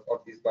rates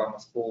of these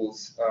biomass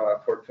pools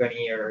for 20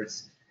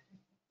 years,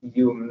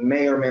 you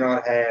may or may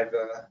not have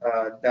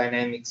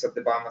dynamics of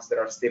the biomass that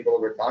are stable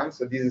over time.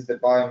 So this is the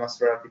biomass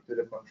relative to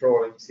the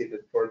control, and you see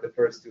that for the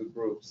first two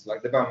groups,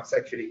 like the biomass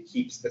actually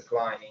keeps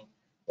declining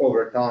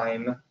over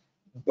time,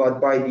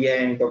 but by the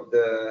end of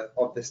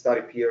the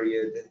study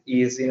period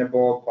is in a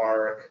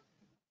ballpark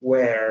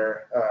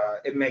where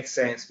it makes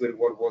sense with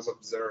what was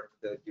observed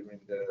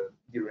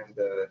during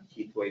the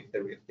heat wave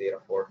that we have data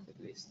for, at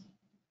least.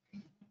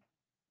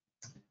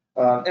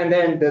 And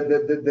then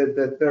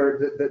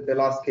the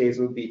last case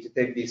would be to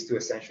take these two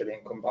essentially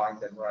and combine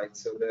them, right?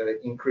 So the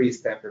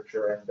increased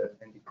temperature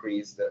and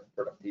decrease the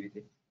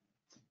productivity.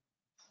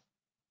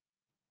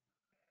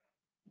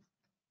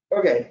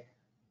 Okay.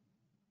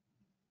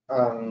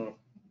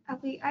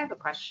 Ali, I have a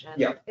question.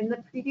 Yeah. In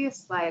the previous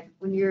slide,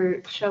 when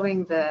you're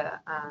showing the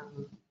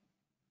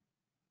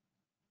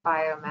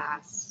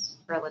biomass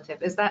relative,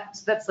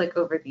 that's like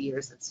over the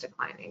years it's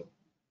declining?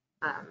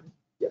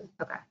 Yeah.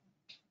 Okay.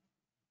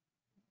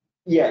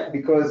 Yeah,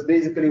 because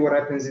basically what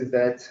happens is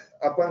that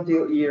up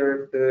until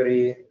year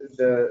 30,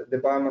 the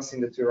biomass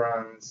in the two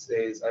runs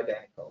is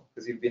identical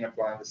because you've been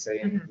applying the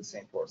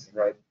same forcing,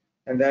 right?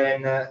 And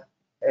then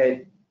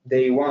at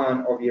day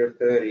one of year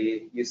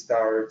 30, you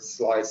start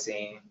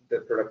slicing the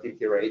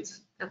productivity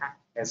rates. Okay.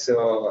 And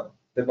so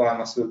the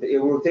biomass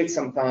will take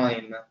some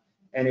time,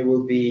 and it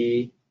will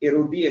be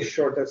a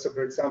short. So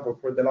for example,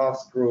 for the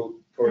last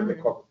group, for the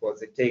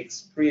copepods, it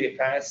takes pretty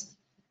fast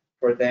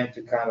for them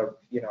to kind of,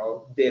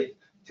 dip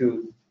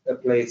to a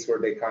place where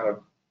they kind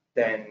of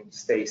then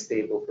stay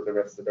stable for the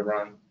rest of the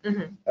run.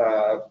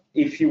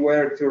 If you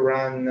were to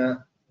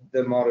run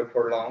the model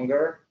for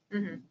longer,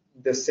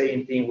 the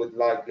same thing would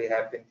likely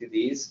happen to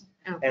these.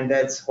 Okay. And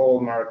that's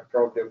hallmark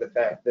probably of the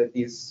fact that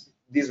these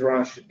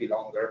runs should be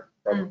longer,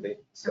 probably.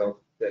 So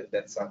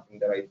that's something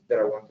that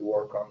I want to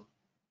work on.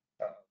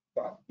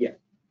 But yeah.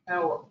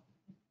 How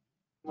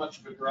much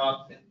of a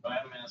drop in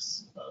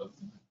biomass of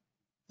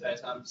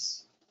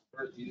diatoms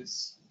for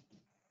these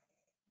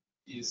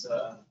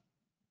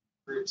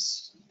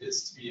groups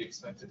is to be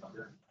expected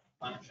under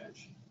climate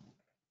change?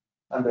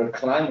 Under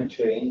climate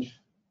change,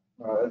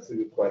 that's a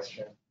good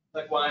question.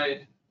 Like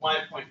why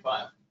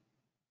 0.5?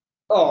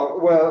 Oh,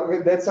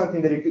 well, that's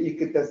something that you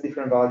could test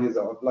different values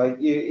of. Like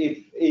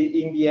if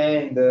in the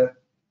end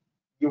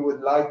you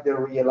would like the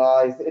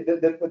realized, the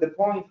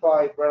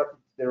 0.5 relative to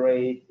the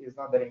rate is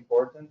not that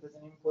important as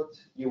an input.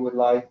 You would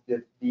like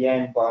the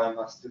end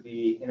biomass to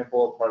be in a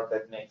ballpark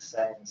that makes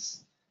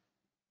sense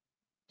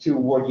to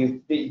what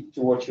you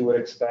would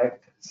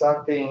expect.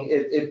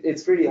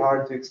 It's really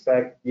hard to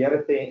expect. The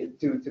other thing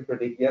to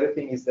predict. The other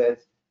thing is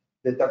that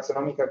the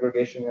taxonomic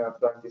aggregation in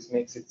Atlantis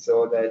makes it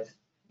so that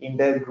in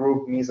that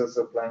group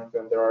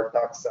Mesozooplankton, there are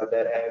taxa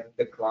that have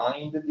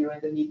declined during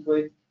the heat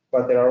wave,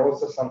 but there are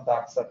also some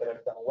taxa that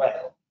have done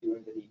well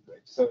during the heat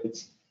wave. So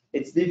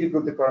it's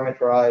difficult to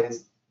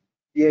parameterize.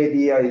 The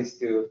idea is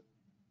to,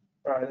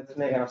 all right, let's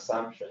make an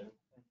assumption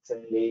and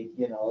say,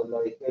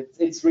 like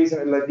it's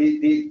reasonable. Like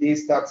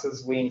these taxa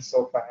swing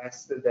so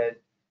fast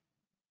that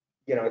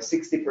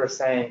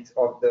 60%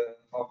 of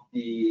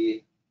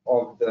the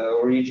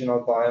original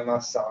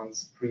biomass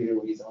sounds pretty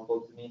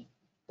reasonable to me,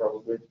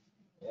 probably.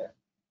 Yeah.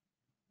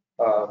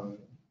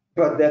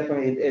 But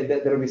definitely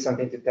there'll be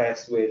something to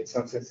test with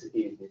some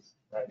sensitivities,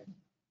 right?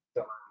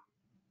 So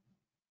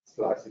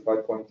slicing by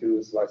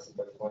 0.2, slicing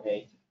by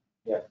 0.8.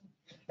 Yeah.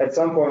 At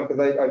some point,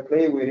 because I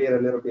play with it a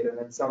little bit, and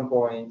at some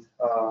point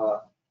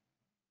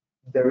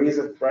there is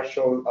a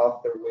threshold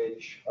after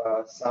which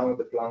some of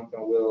the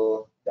plankton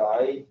will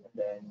die, and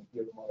then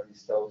your model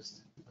is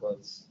toast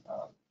because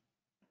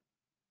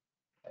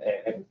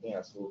everything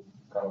else will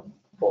kind of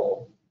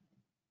fall.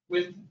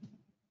 Is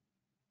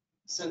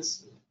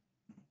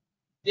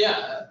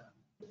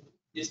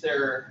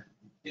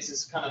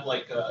this kind of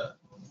like a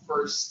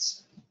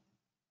first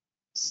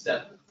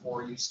step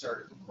before you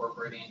start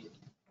incorporating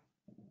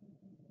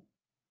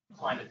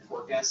climate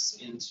forecasts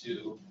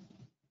into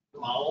the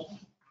model?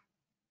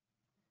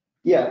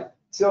 Yeah,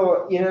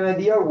 so in an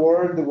ideal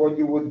world, what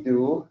you would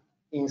do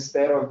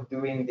instead of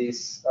doing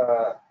this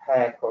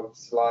hack of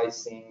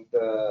slicing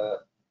the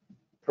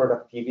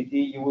productivity,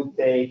 you would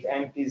take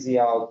MPZ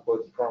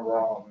output from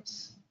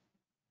ROMs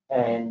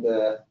and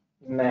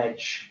make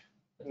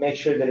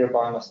sure that your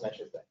biomass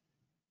matches that.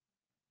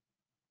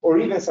 Or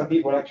even some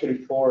people actually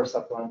force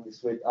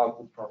Atlantis with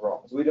output from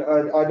ROMs.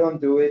 I don't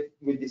do it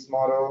with this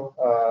model.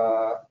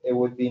 It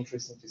would be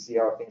interesting to see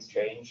how things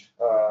change,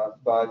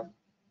 but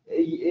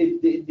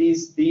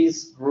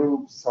these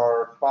groups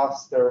are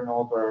fast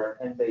turnover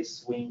and they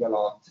swing a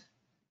lot.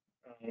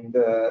 And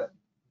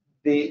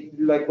they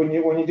like when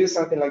you do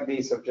something like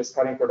this of just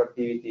cutting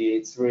productivity,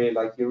 it's really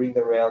like you're in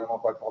the realm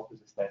of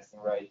hypothesis testing,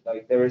 right?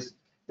 Like there is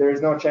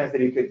no chance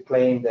that you could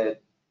claim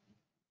that.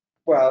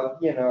 Well,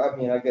 I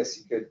mean, I guess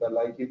you could, but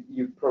like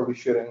you probably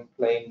shouldn't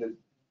claim that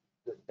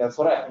that's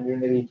what happened. You're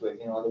not into it,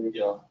 there you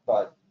go.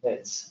 But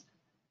it's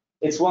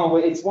one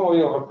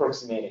way of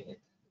approximating it,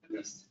 at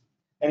least,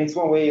 and it's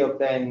one way of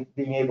then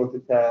being able to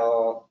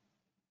tell,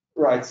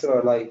 right?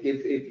 So like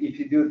if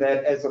you do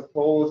that as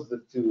opposed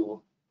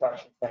to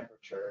touching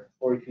temperature,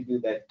 or if you do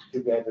that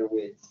together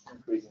with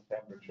increasing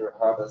temperature,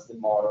 how does the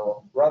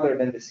model, rather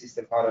than the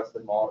system, how does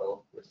the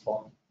model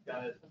respond?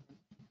 Got it.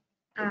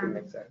 If it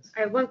makes sense.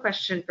 I have one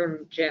question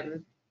from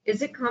Jim.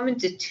 Is it common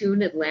to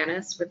tune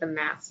Atlantis with a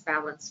mass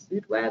balanced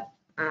food web?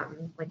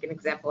 Like an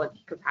example of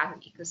ecopath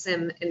and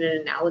ecosim in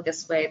an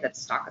analogous way that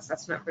stock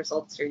assessment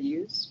results are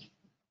used?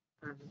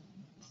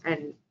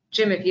 And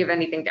Jim, if you have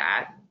anything to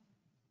add,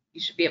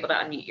 you should be able to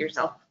unmute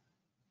yourself.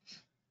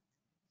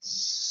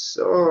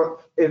 So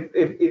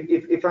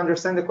if I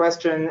understand the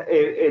question,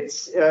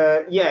 it's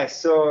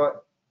yes.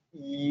 So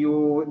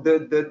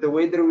the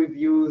way that we've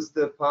used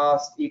the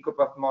past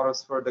ecopath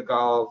models for the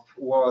Gulf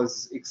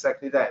was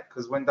exactly that,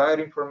 because when diet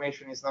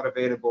information is not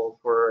available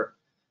for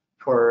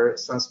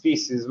some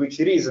species,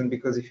 which it isn't,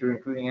 because if you're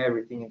including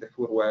everything in the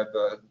food web,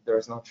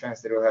 there's no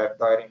chance that you'll have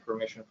diet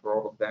information for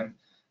all of them.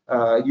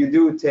 You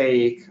do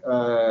take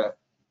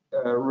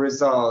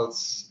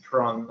results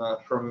from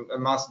a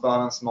mass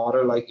balance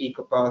model like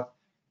ecopath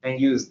and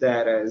use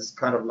that as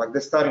kind of like the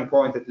starting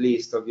point, at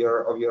least, of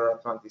your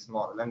Atlantis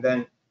model. And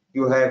then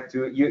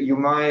you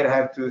might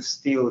have to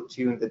still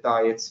tune the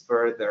diets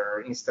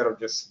further instead of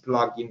just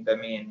plugging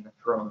them in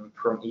from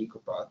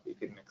ecopath,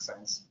 if it makes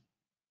sense.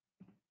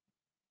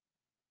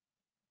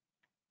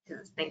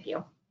 Yes, thank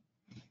you.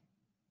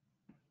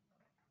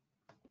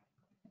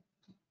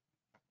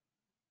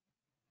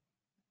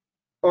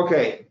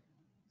 Okay,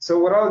 so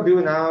what I'll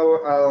do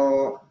now,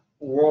 I'll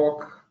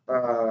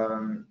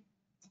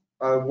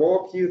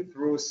walk you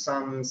through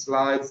some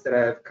slides that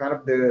have kind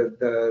of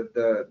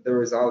the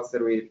results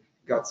that we've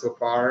got so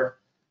far.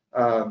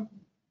 All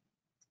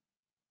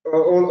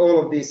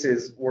of this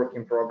is work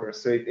in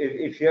progress. So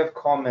if you have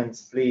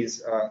comments,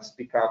 please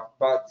speak up.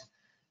 But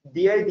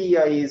the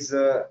idea is,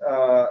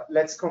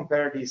 let's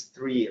compare these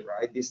three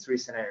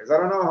scenarios. I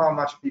don't know how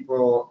much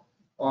people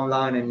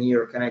online and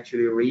here can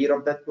actually read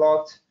of that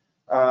plot,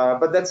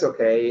 but that's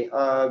okay.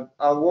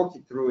 I'll walk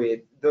you through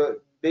it.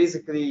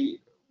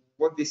 Basically,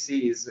 what this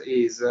is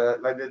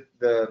like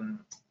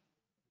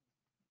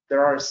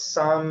there are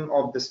some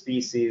of the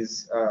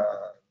species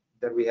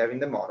that we have in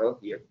the model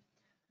here.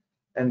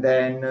 And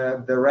then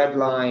the red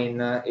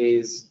line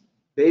is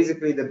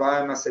basically the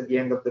biomass at the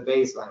end of the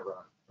baseline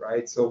run,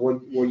 right? So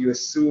what you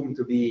assume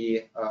to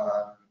be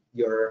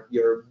your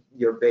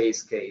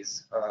base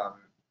case.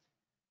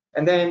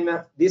 And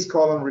then this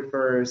column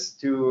refers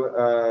to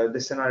the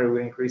scenario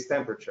with increased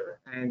temperature.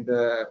 And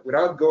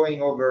without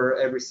going over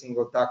every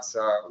single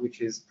taxa,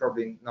 which is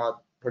probably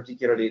not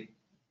particularly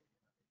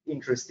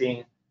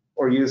interesting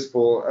or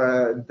useful,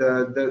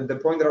 the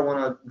point that I want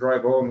to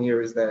drive home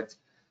here is that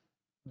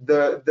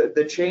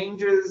the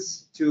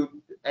changes to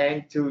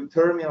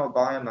terminal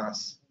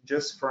biomass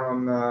just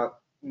from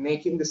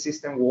making the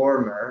system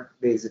warmer,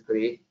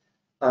 basically,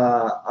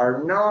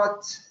 are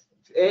not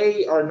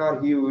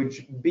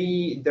huge.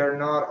 B, they're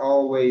not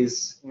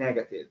always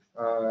negative.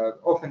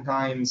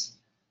 Oftentimes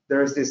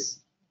there's this,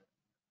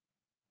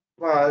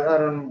 well, I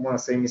don't want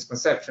to say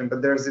misconception,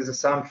 but there's this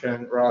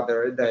assumption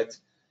rather that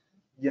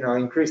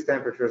increased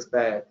temperature is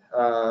bad.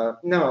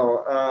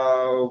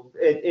 No,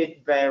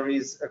 it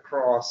varies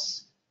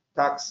across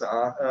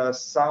taxa.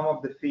 Some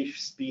of the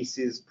fish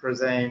species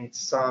present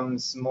some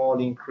small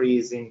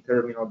increase in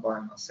terminal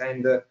biomass,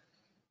 and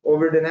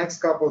over the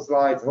next couple of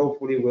slides,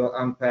 hopefully we'll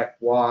unpack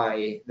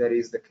why that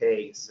is the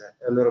case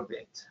a little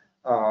bit.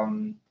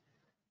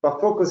 But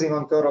focusing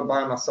on total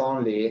biomass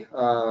only,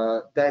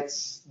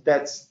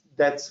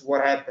 that's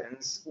what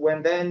happens.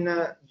 When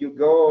then you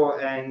go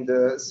and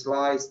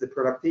slice the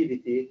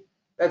productivity,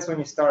 that's when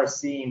you start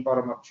seeing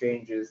bottom-up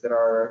changes that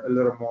are a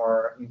little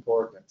more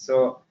important.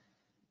 So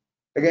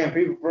again,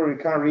 people probably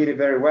can't read it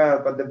very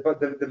well, but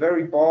the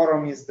very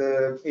bottom is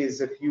a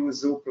few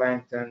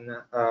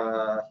zooplankton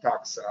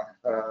taxa,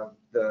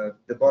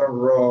 the bottom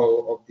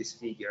row of this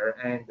figure,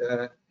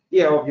 and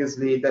yeah,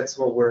 obviously that's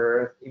what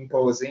we're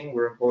imposing.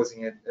 We're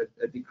imposing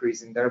a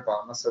decrease in their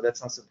biomass, so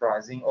that's not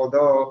surprising.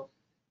 Although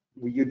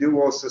you do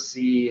also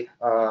see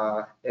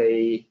an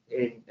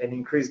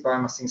increased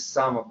biomass in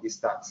some of these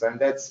taxa,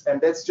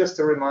 and that's just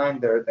a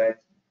reminder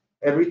that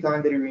every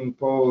time that you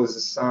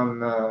impose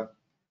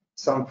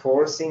some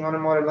forcing on a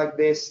model like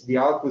this, the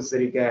outputs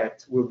that you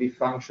get will be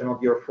function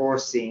of your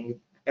forcing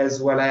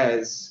as well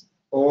as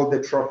all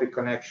the trophic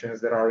connections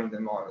that are in the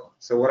model.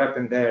 So what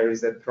happened there is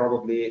that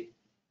probably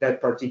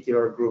that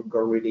particular group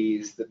got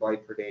released by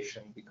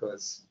predation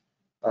because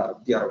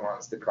the other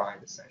ones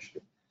declined,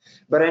 essentially.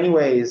 But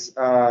anyways,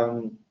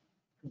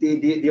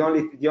 the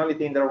only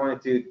thing that I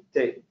wanted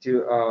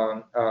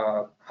to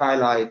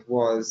highlight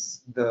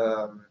was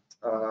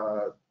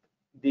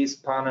this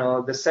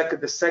panel. The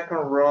second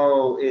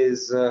row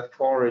is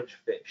forage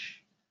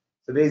fish.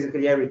 So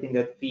basically everything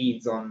that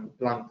feeds on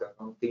plankton,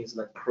 on things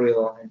like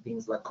krill and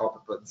things like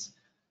copepods.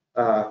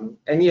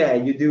 And yeah,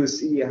 you do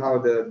see how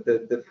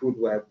the food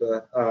web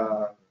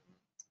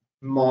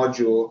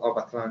module of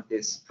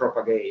Atlantis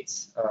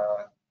propagates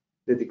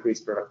the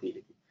decreased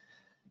productivity.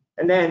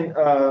 And then,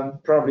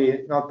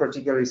 probably not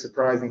particularly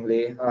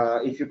surprisingly,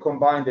 if you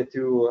combine the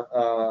two,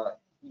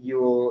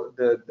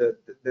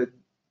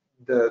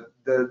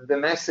 the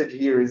message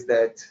here is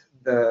that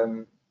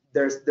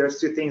there's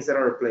two things that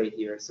are at play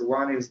here. So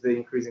one is the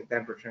increasing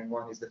temperature, and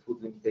one is the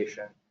food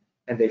limitation,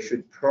 and they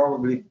should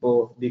probably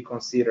both be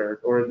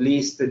considered, or at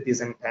least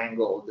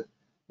disentangled,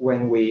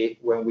 when we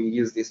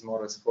use these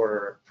models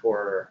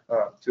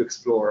to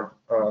explore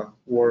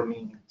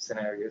warming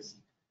scenarios.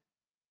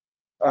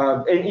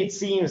 And it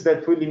seems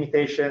that food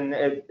limitation,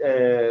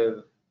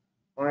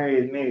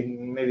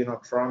 maybe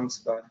not trumps,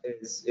 but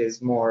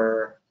is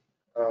more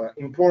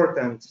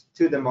important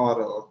to the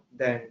model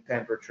than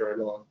temperature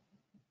alone.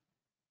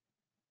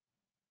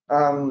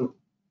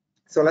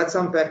 So let's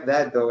unpack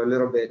that though a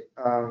little bit.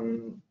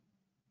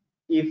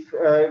 If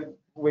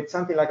with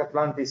something like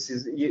Atlantis,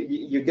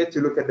 you get to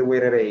look at the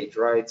weighted age,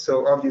 right?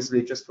 So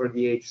obviously just for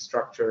the age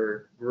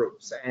structure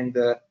groups, and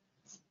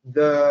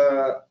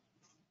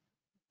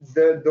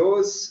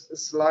those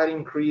slight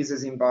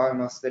increases in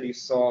biomass that you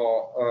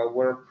saw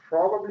were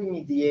probably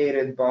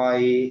mediated by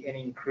an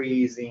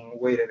increase in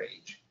weighted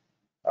age.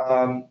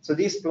 So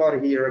this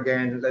plot here,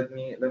 again, let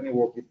me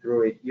walk you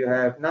through it. You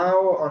have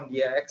now on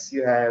the X,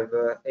 you have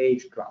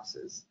age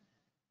classes.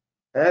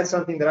 And that's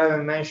something that I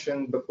haven't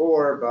mentioned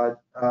before,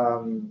 but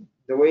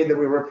the way that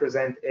we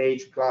represent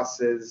age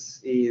classes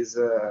is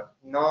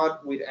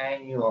not with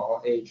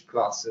annual age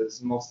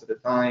classes most of the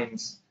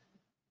times,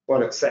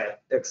 well,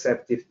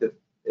 except if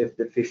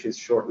the fish is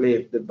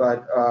short-lived,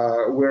 but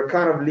we're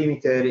kind of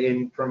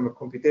limited from a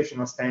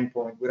computational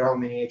standpoint with how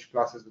many age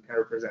classes we can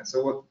represent.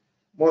 So what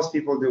most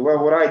people do,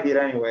 well, what I did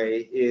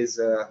anyway, is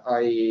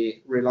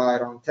I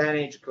relied on 10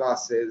 age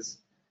classes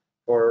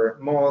for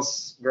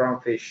most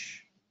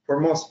groundfish, for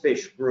most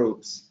fish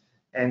groups,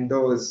 and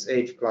those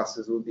age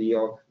classes will be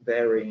of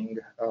varying,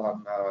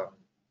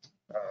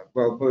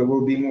 well,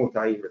 will be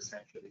multi-year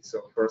essentially.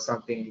 So for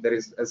something that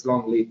is as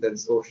long-lived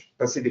as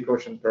Pacific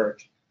Ocean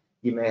perch,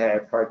 you may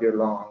have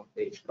 5-year-long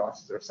age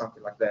classes or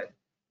something like that.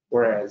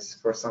 Whereas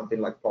for something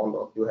like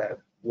pollock, you have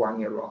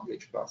 1-year-long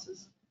age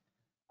classes.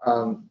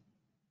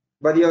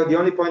 But the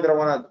only point that I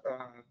want to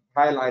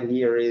highlight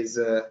here is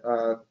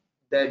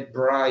that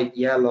bright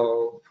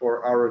yellow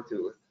for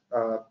arrowtooth.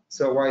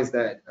 So why is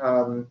that?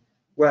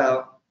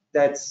 Well,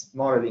 that's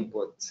model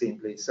input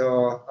simply.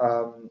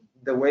 So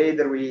the way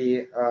that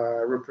we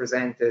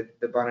represented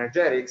the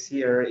bioenergetics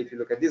here, if you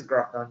look at this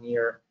graph down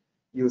here,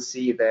 you'll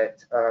see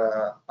that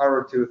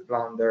arrowtooth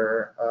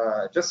flounder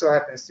just so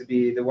happens to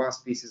be the one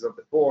species of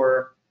the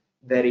 4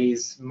 that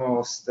is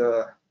most,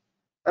 I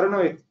don't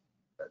know if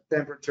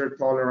temperature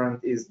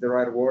tolerant is the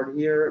right word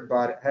here,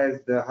 but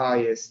has the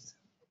highest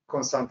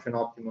consumption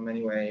optimum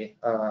anyway.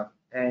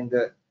 And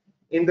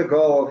in the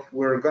Gulf,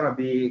 we're gonna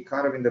be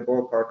kind of in the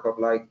ballpark of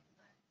like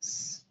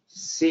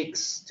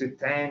 6 to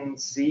 10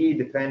 C,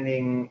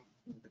 depending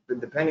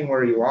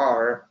where you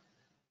are.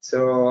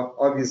 So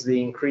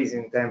obviously,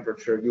 increasing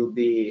temperature, you'll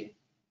be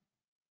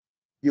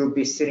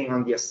sitting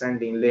on the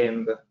ascending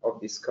limb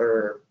of this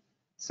curve.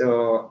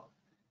 So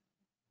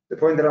the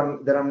point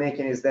that I'm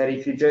making is that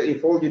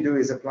if all you do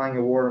is applying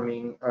a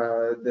warming,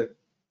 the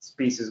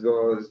species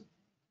goes,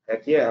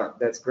 heck yeah,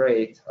 that's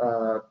great.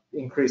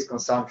 Increased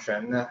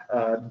consumption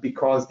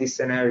because this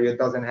scenario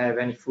doesn't have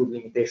any food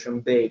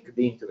limitation baked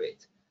into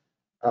it.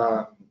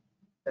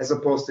 As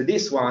opposed to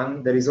this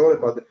one that is all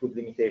about the food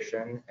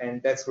limitation,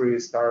 and that's where you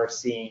start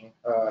seeing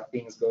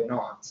things going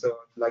on. So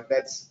like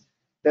that's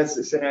the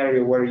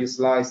scenario where you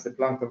slice the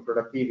plankton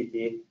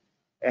productivity,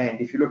 and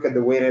if you look at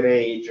the weighted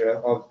age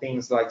of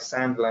things like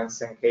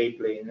sandlance and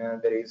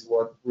capelin, that is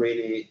what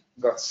really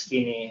got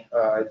skinny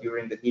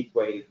during the heat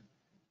wave.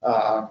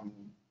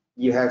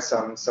 You have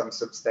some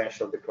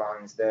substantial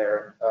declines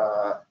there,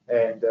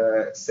 and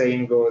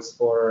same goes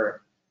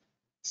for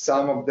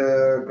some of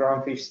the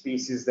groundfish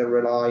species that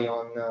rely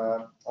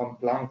on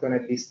plankton,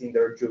 at least in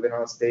their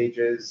juvenile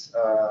stages,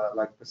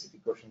 like Pacific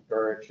Ocean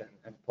perch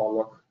and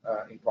pollock,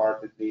 in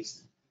part at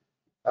least.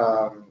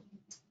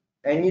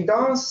 And you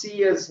don't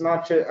see as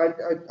much.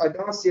 I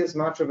don't see as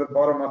much of a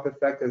bottom-up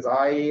effect as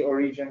I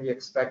originally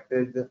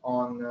expected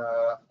on,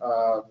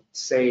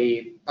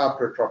 say,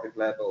 upper trophic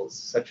levels,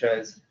 such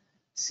as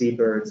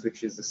seabirds,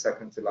 which is the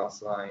second to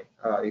last line.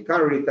 You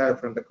can't really tell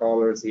from the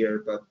colors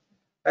here, but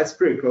that's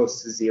pretty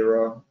close to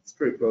 0. It's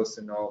pretty close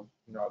to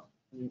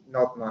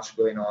not much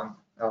going on.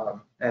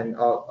 And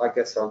I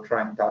guess I'll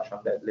try and touch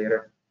on that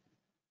later.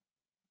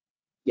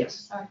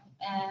 Yes. Sorry.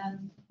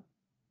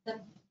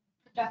 The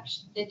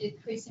production, the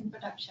decrease in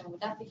production,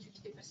 would that be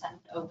 50%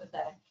 over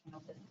the kind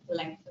of the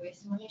length of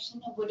assimilation,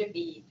 or would it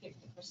be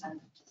 50%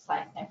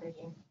 slice every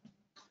year?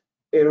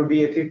 It will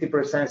be a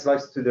 50%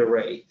 slice to the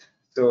rate.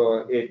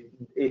 So it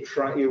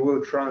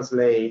will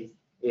translate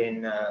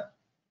in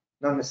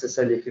not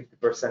necessarily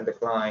 50%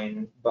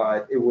 decline,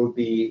 but it will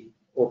be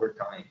over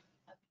time.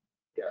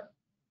 Yeah.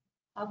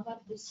 How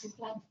about the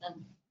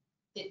zooplankton?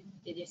 Did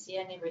you see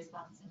any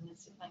response in the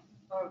zooplankton?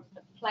 Or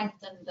the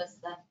plankton does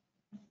that?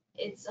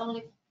 It's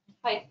only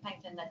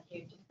phytoplankton that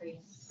you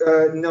decrease.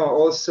 No,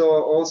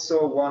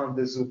 also one of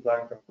the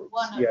zooplankton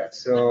groups. Yeah.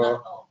 So but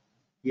not all.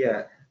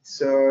 yeah.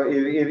 So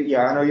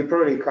yeah, I know you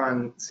probably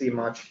can't see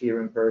much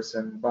here in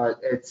person, but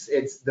it's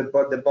the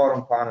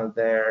bottom panel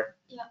there.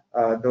 Yeah.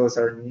 Those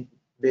are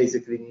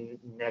basically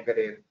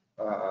negative.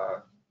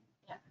 Yeah.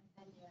 And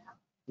then you have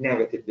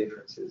Negative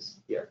differences.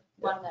 Yeah.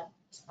 one that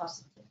is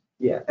positive.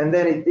 Yeah, and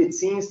then it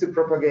seems to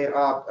propagate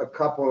up a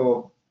couple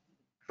of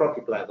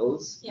trophic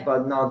levels, Yeah.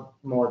 but not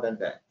more than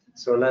that.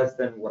 So less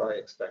than what I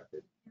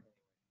expected.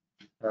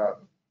 I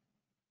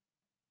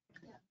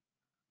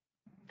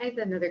have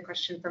another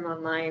question from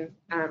online.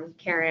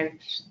 Karen,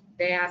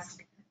 they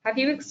ask, have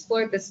you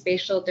explored the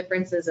spatial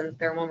differences in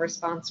thermal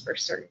response for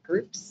certain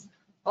groups?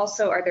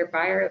 Also, are there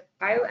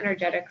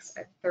bioenergetics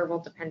at thermal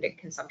dependent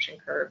consumption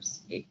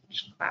curves,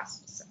 each class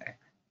specific?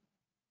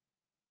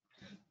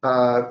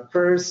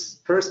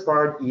 First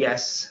part,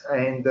 yes,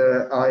 and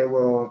I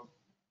will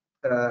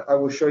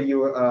show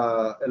you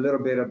a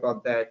little bit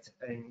about that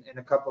in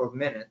a couple of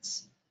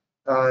minutes.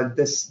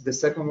 The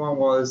second one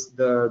was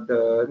no,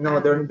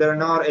 they're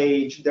not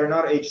age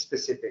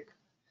specific,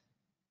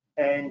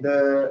 and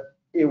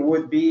it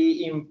would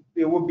be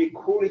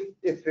cool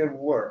if it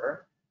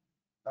were,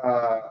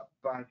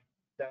 but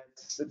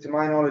that's, to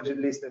my knowledge at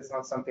least, that's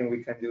not something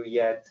we can do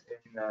yet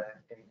in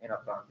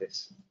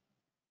Atlantis.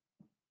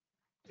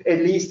 At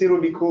least it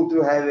would be cool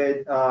to have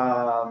it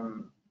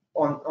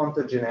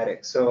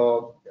ontogenetic.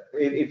 So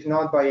if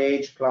not by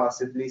age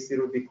class, at least it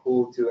would be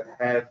cool to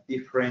have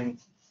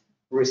different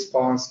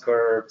response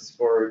curves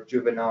for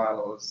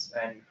juveniles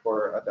and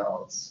for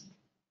adults,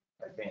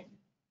 I think.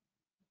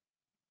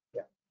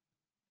 Yeah.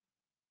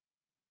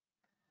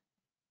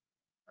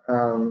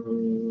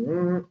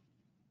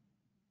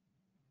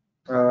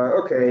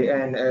 Okay,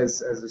 and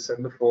as we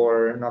said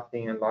before,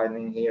 nothing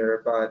enlightening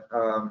here, but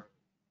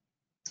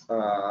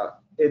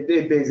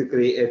it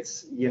basically,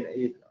 it's, you know,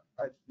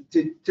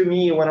 to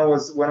me, when I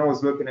was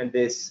looking at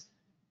this,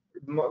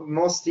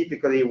 most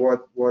typically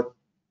what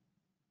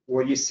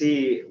you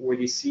see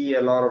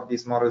a lot of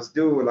these models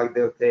do, like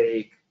they'll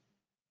take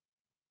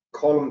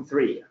column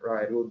 3,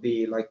 right? It would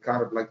be like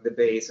kind of like the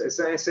base.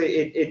 So I say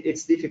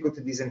it's difficult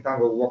to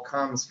disentangle what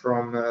comes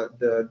from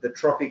the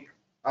trophic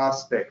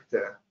aspect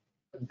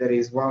that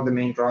is one of the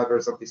main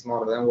drivers of this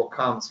model, and what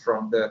comes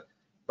from the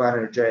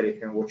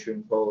bioenergetic and what you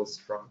impose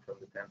from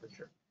the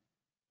temperature.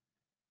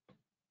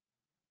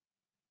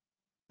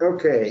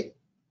 Okay,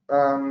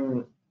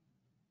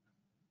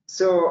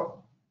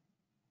 so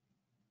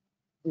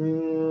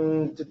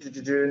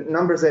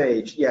numbers at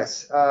age,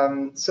 yes.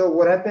 So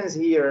what happens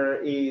here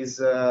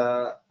is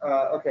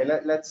okay.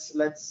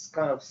 Let's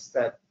kind of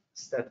step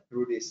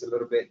through this a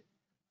little bit.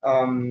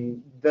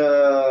 When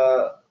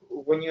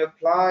you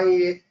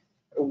apply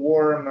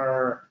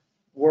warmer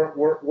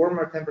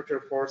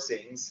temperature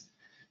forcings,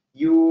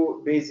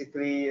 you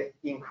basically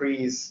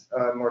increase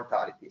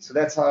mortality. So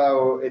that's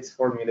how it's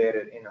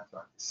formulated in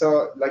Atlantis.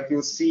 So like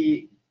you'll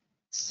see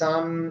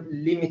some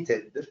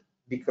limited,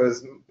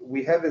 because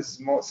we have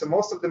so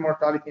most of the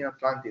mortality in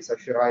Atlantis, I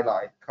should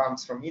highlight,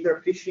 comes from either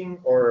fishing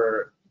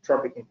or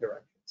trophic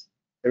interactions.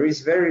 There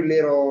is very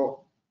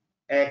little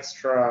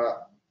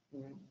extra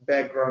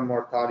background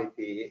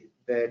mortality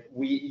that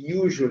we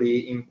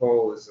usually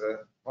impose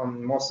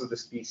on most of the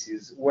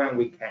species when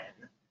we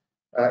can.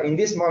 In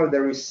this model,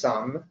 there is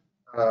some,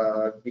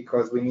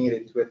 because we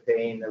needed to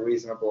attain a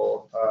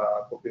reasonable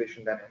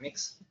population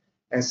dynamics.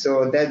 And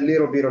so that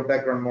little bit of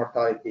background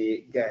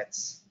mortality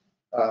gets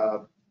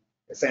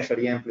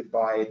essentially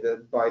amplified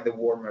by the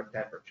warmer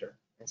temperature.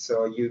 And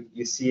so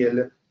you see a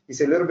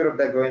little bit of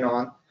that going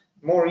on.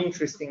 More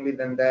interestingly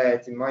than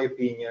that, in my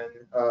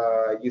opinion,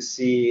 you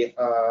see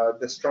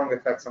the strong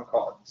effects on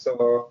cod.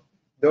 So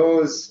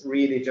those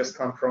really just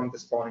come from the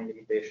spawning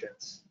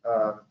limitations.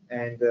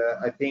 And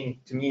I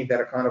think, to me,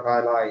 that kind of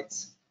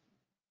highlights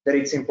that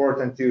it's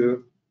important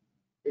to,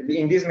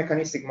 in these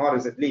mechanistic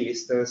models at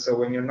least, so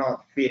when you're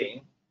not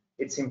feeding,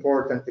 it's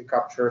important to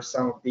capture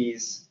some of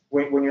these.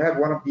 When you have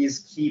one of these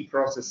key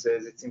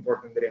processes, it's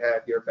important that you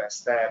have your best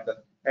stab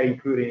at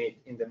including it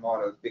in the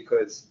model,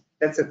 because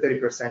that's a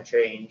 30%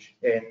 change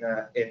in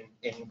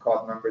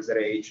cod numbers at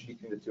age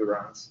between the two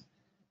runs.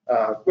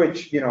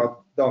 Which, you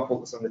know, don't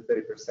focus on the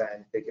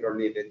 30%, take it or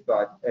leave it,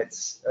 but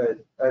it's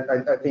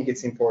I think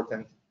it's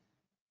important.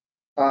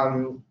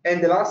 And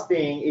the last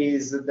thing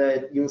is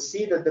that you'll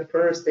see that the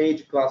first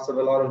age class of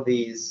a lot of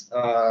these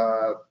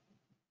got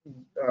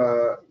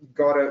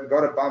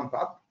a bump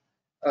up.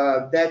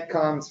 That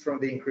comes from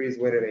the increased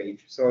weighted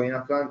age. So in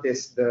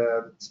Atlantis,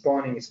 the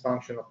spawning is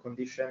function of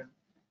condition.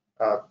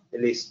 at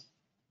least,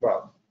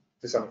 well,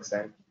 to some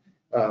extent.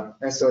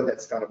 And so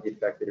that's kind of the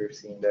effect that you're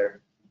seeing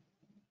there.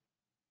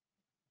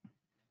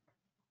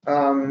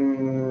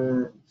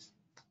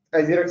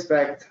 As you'd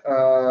expect,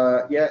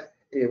 yeah,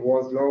 it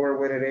was lower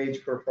weighted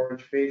age for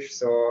forage fish,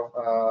 so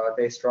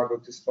they struggle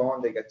to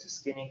spawn, they get too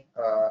skinny.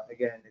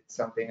 Again, it's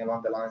something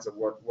along the lines of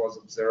what was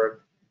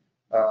observed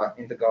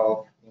in the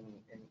Gulf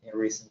in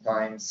recent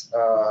times.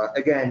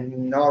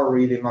 Again, not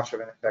really much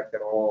of an effect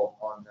at all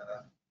on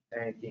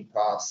anything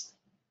past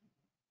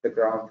the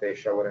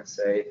groundfish, I wouldn't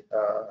say.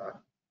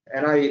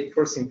 And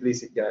for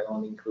simplicity, I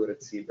only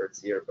included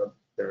seabirds here, but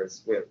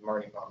we have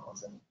marine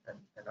mammals and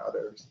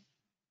others.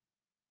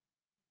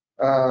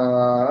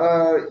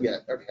 Yeah,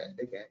 okay,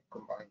 again,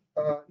 combined.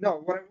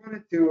 No, what I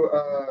wanted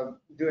to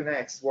do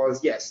next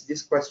was, yes,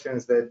 these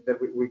questions that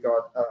we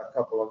got a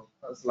couple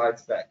of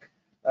slides back.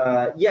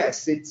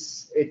 Yes,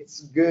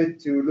 it's good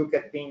to look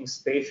at things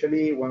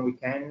spatially when we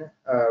can,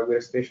 with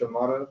a spatial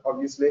model,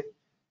 obviously.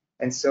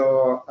 And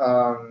so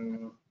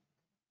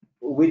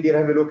we did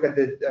have a look at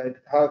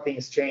how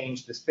things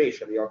changed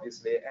spatially,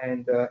 obviously.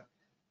 And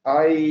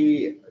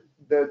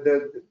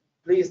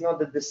please note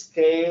that the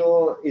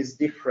scale is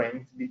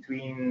different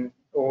between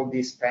all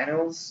these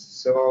panels.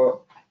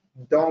 So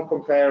don't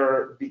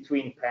compare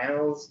between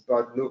panels,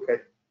 but look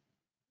at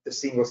the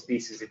single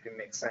species, if it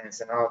makes sense,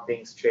 and how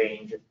things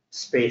change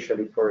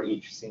spatially for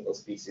each single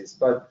species.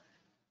 But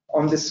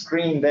on the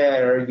screen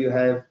there, you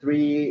have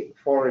 3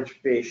 forage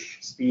fish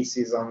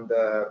species on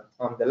the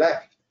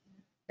left,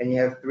 and you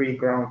have 3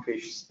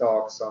 groundfish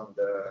stocks on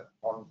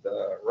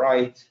the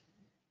right.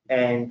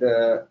 And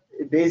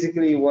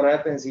basically what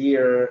happens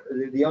here,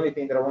 the only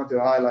thing that I want to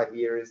highlight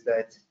here is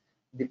that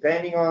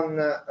depending on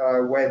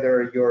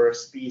whether your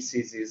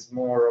species is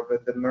more of a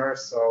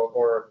demersal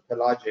or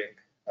pelagic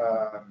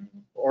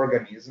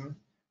organism,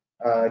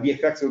 the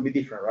effects will be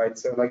different, right?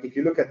 So like if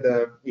you look at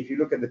the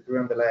 3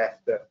 on the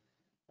left,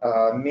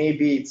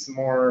 maybe it's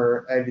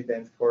more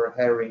evident for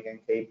herring and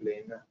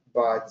capelin,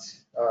 but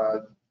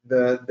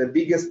the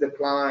biggest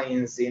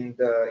declines in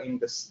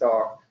the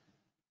stock,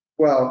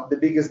 well, the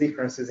biggest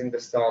differences in the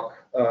stock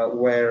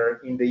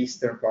were in the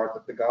eastern part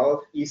of the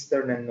Gulf,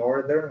 eastern and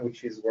northern,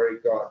 which is where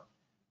it got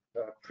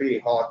pretty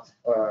hot,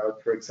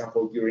 for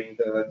example, during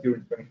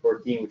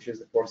 2014, which is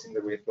the forcing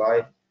the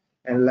reply,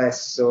 and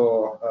less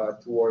so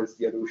towards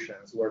the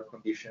Aleutians, where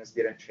conditions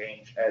didn't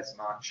change as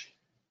much.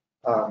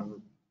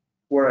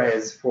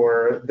 Whereas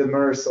for the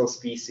demersal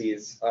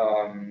species,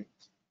 so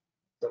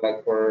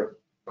like for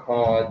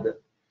cod,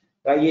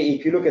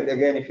 if you look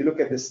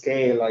at the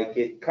scale, like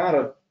it kind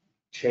of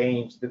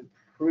changed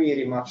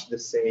pretty much the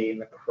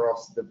same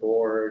across the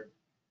board,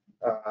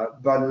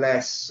 but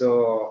less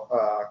so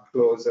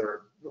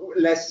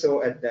less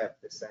so at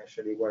depth,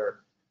 essentially,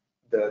 where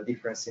the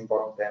difference in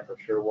bottom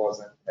temperature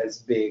wasn't as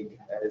big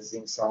as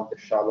in some of the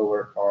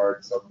shallower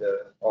parts of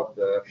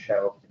the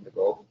shelf in the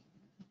Gulf.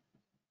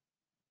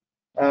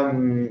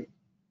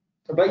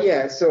 But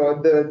yeah, so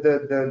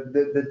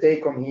the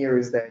take home here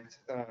is that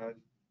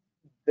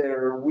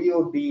there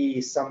will be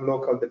some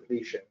local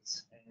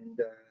depletions, and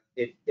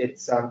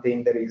it's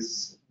something that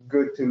is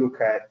good to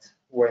look at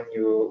when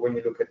you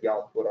look at the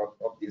output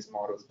of these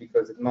models,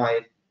 because it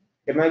might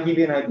give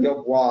you an idea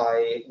of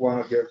why one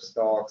of your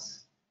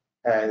stocks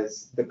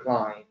has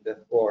declined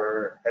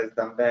or has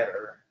done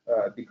better,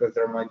 because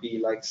there might be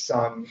like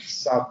some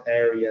sub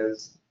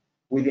areas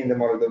within the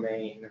model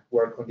domain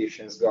where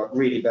conditions got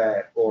really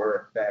bad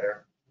or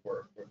better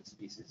for the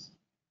species.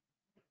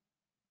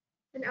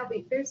 And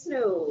Albie, there's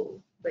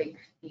no like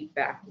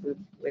feedback loop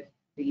with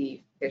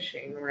the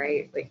fishing,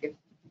 right? Like if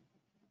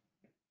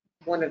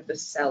one of the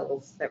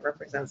cells that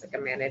represents like a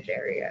managed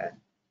area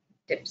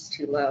dips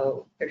too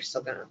low, they're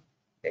still gonna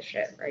fish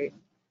it, right?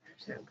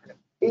 So kind of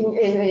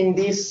in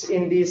this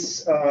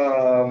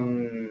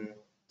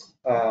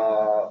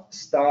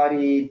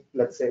study,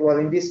 let's say, well,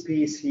 in this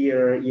piece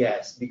here,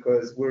 yes,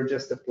 because we're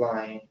just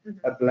applying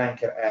a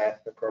blanket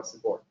F across the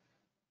board,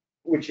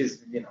 which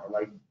is, you know,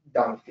 like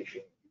dummy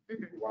fishing, if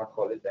you want to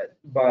call it that.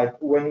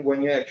 But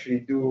when you actually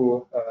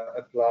do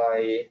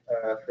apply,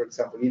 for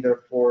example,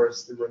 either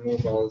forced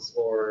removals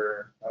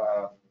or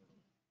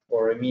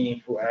a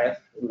meaningful F,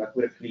 like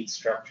with a fleet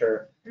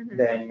structure,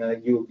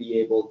 then you'll be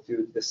able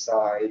to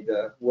decide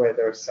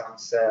whether some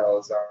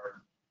cells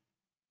are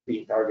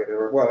being targeted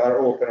or, well, are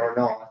open or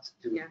not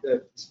to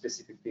the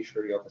specific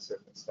fishery of a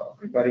certain stock.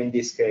 But in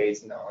this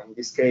case, no. In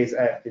this case,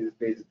 F is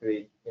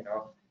basically, you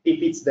know,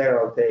 if it's there,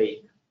 I'll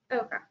take.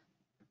 Okay.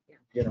 Yeah.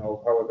 You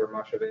know, however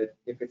much of it.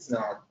 If it's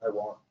not, I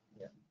won't.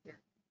 Yeah.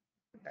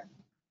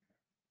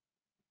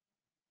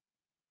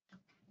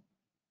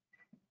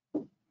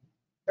 Okay.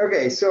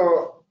 Okay,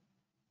 so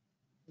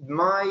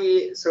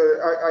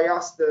I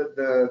asked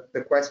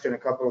the question a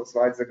couple of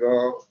slides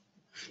ago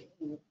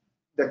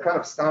that kind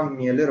of stunned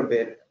me a little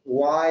bit.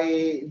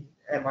 Why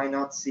am I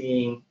not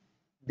seeing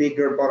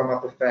bigger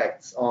bottom-up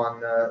effects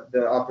on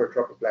the upper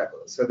tropic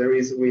level? So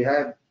we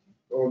have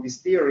all this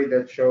theory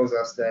that shows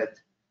us that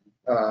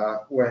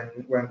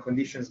when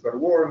conditions got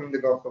warm in the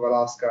Gulf of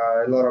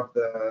Alaska, a lot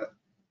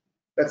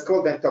let's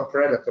call them top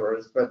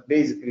predators, but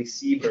basically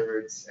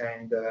seabirds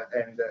and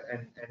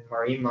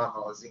marine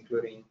mammals,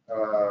 including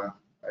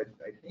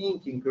I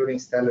think including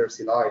stellar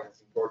sea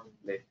lions,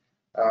 importantly.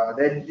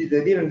 They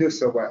didn't do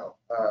so well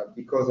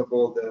because of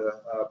all the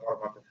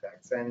bottom-up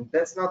effects, and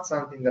that's not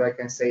something that I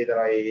can say that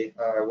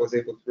I was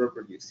able to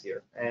reproduce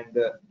here. And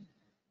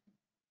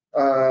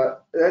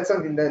that's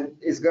something that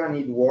is going to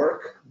need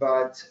work,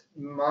 but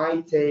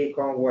my take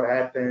on what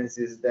happens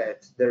is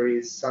that there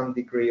is some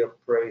degree of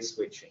prey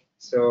switching.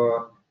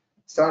 So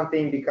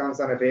something becomes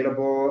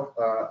unavailable,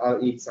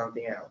 I'll eat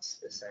something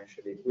else,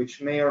 essentially,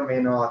 which may or may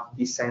not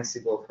be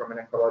sensible from an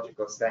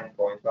ecological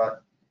standpoint.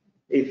 But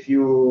if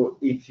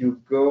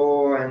you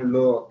go and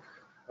look,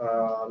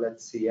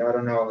 let's see, I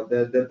don't know,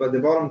 but the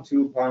bottom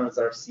 2 panels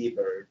are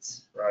seabirds,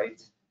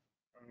 right?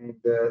 And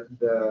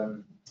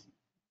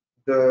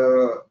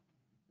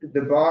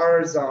the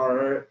bars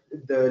are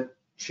the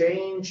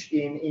change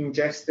in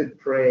ingested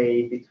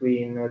prey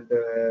between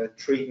the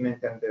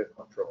treatment and the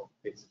control,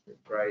 basically,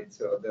 right?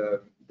 So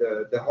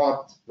the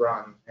hot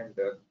run and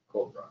the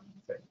cold run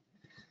thing.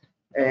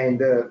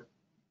 And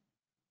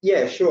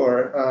yeah,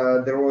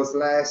 sure, there was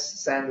less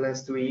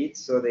sandlands to eat,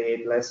 so they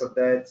ate less of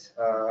that.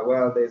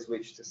 Well, they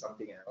switched to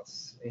something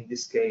else. In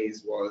this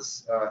case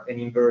was an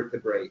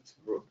invertebrate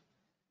group.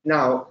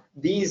 Now,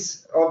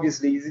 these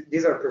obviously,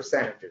 these are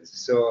percentages,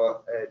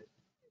 so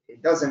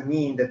it doesn't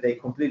mean that they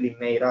completely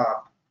made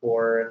up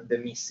for the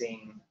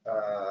missing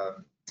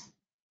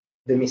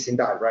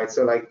diet, right?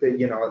 So like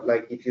you know,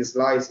 like if you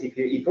slice,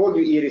 if all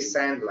you eat is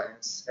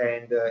sandlands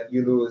and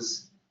you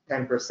lose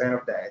 10%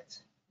 of that,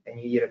 and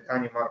you eat a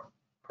tiny amount of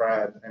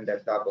crab and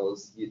that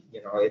doubles, you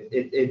know,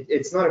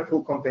 it's not a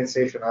full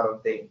compensation, I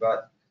don't think,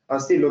 but I'm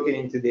still looking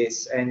into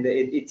this, and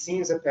it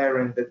seems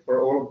apparent that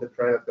for all of the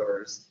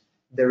predators,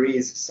 there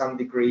is some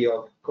degree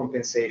of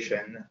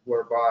compensation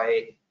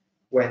whereby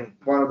when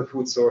one of the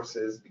food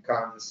sources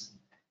becomes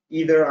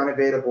either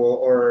unavailable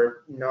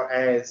or not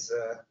as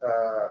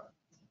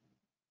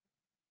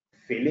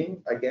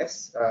filling, I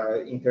guess,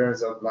 in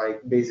terms of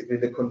like basically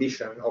the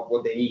condition of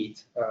what they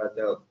eat,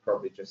 they'll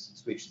probably just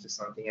switch to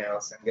something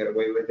else and get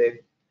away with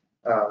it.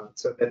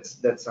 So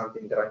that's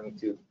something that I need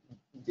to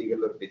dig a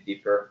little bit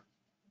deeper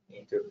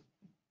into.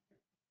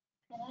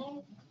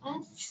 Can I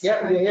ask?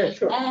 Yeah,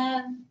 sure.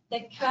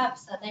 The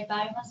crabs, are they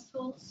biomass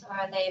pools or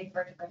are they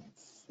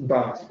vertebrates?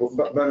 Biomass pool,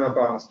 but no,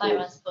 biomass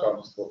Biomass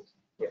pools. pools.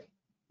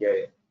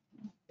 Yeah.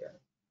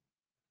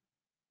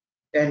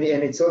 And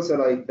it's also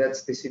like that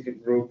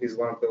specific group is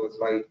one of those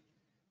like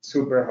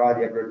super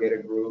highly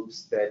aggregated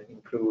groups that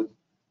include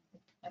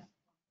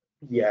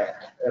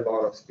a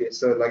lot of species.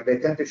 So like they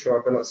tend to show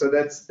up a lot. So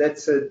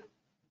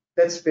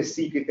that's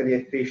specifically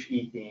a fish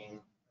eating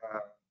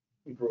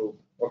group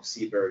of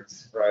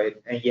seabirds, right?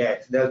 And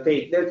yet they'll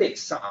take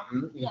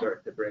some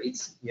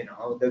invertebrates, you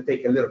know, they'll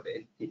take a little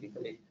bit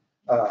typically,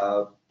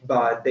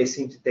 but they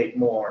seem to take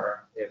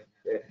more if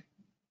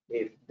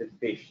the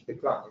fish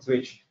declines,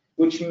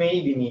 which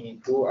may be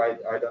meaningful.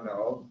 I don't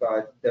know,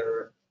 but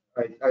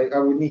I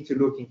would need to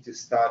look into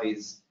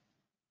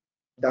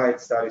diet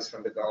studies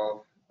from the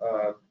Gulf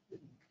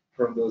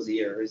from those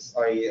years.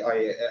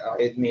 I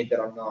admit that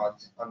I'm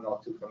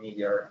not too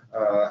familiar,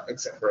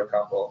 except for a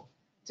couple,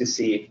 to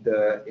see if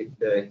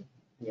the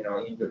you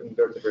know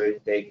invertebrate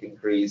intake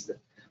increased.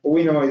 What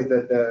we know is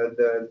that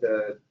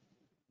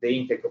the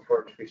intake of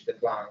forage fish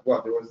declined.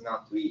 Well, there was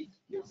none to eat,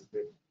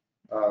 basically.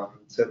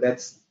 So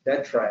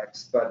that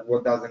tracks, but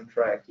what doesn't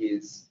track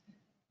is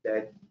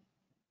that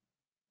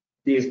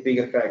these big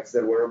effects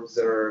that were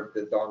observed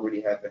that don't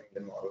really happen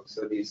in the model.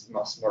 So these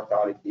mass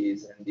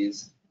mortalities and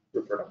these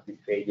reproductive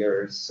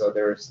failures. So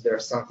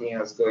there's something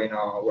else going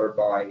on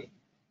whereby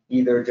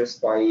either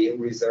just by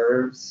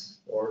reserves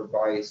or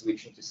by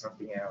switching to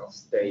something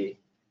else, they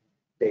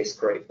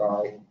scrape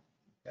by.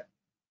 Yeah.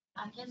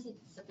 I guess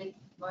it's a bit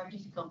more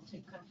difficult to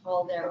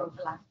control their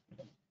overlap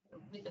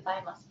with the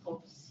biomass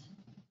pools.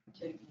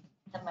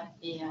 That might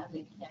be a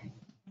link there.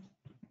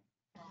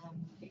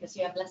 Because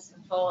you have less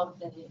control of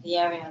the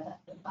area that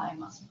the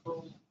biomass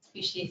pool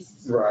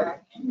species right.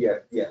 are in.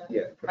 Yeah,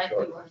 for might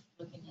sure. be worth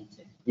looking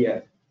into.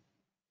 Yeah,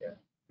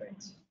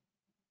 thanks.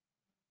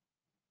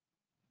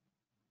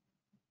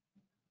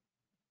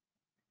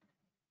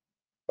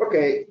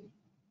 Okay,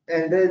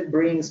 and that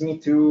brings me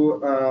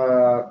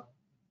to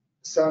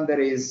some that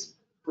is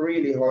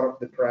really hot off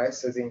the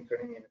press, as in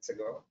 20 minutes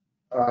ago.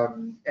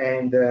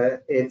 And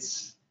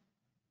it's,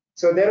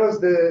 so that was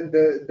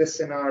the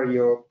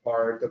scenario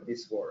part of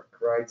this work,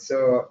 right?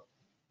 So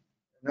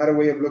another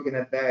way of looking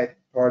at that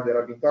part that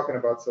I've been talking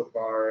about so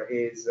far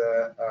is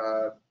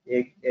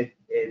it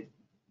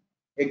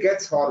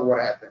gets hot, what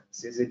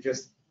happens? Is it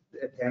just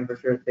a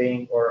temperature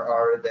thing, or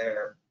are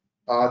there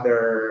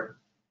other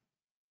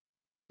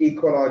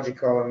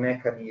ecological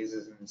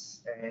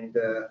mechanisms and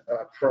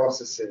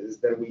processes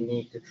that we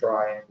need to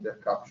try and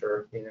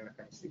capture in a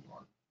mechanistic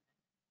model?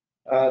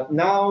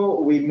 Now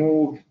we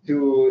move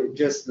to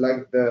just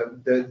like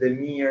the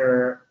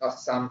mere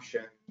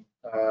assumption,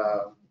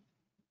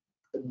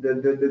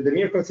 the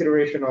mere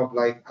consideration of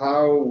like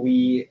how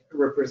we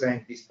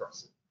represent this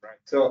process, right?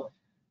 So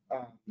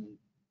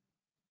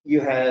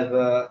you have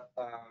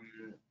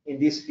in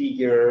this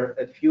figure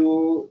a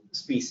few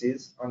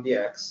species on the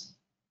X,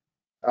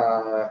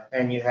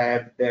 and you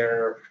have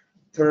their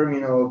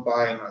terminal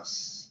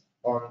biomass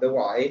on the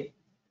Y,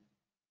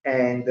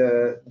 and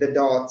the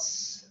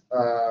dots,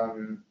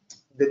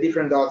 the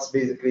different dots,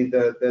 basically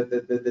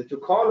the two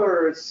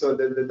colors. So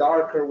the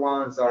darker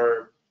ones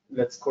are,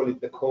 let's call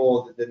it the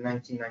cold, the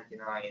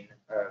 1999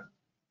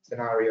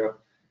 scenario,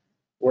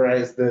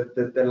 whereas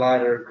the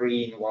lighter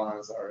green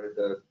ones are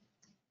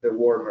the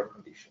warmer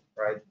condition,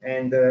 right?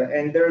 And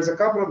there's a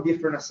couple of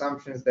different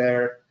assumptions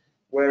there,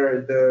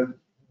 where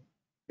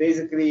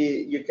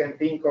basically you can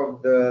think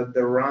of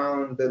the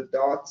rounded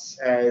dots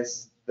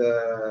as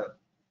the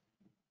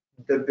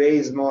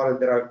base model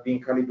that I've been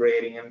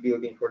calibrating and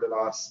building for the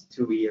last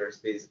 2 years,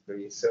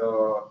 basically.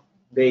 So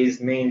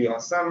based mainly on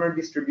summer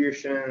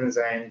distributions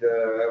and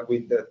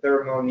with the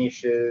thermal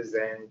niches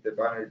and the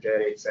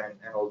bioenergetics and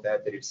all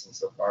that you've seen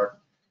so far.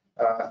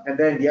 And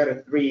then the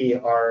other 3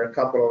 are a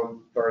couple of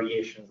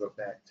variations of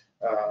that.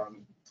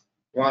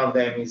 One of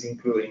them is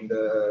including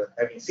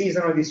having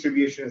seasonal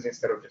distributions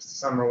instead of just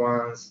summer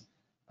ones,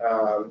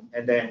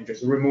 and then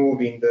just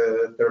removing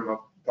the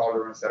thermal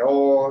tolerance at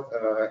all,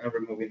 and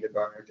removing the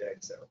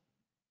bioenergetics at all.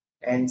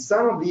 And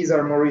some of these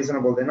are more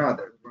reasonable than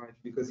others, right?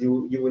 Because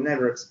you would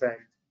never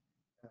expect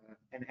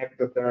an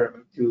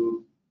ectotherm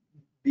to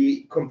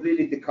be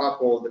completely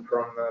decoupled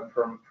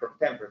from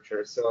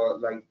temperature. So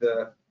like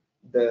the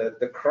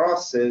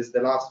crosses,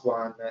 the last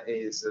one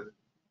is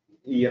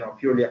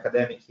purely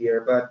academic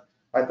here, but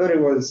I thought it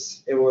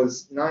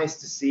was nice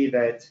to see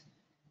that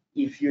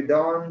if you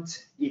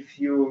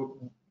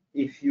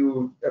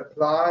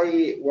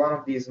apply one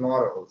of these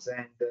models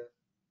and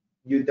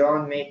you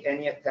don't make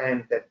any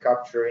attempt at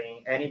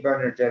capturing any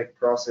bioenergetic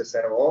process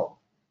at all,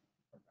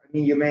 I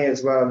mean, you may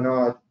as well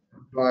not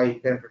apply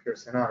temperature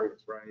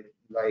scenarios, right?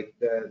 Like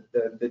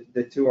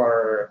the 2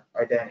 are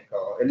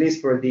identical, at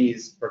least for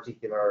these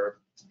particular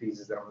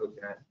species that I'm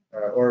looking at,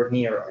 or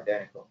near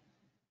identical.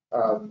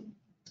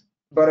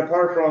 But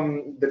apart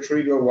from the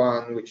trivial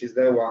one, which is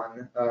that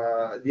one,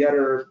 the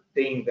other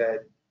thing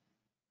that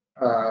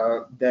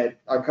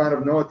I kind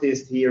of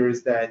noticed here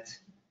is that,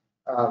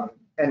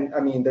 and I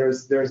mean,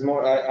 there's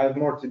more. I have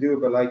more to do,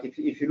 but like if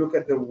you look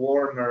at the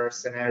warmer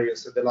scenario,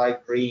 so the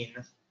light green,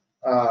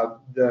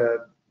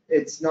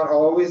 it's not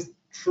always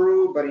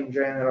true, but in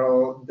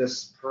general, the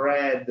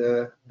spread,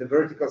 the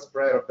vertical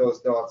spread of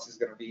those dots is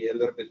going to be a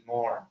little bit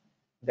more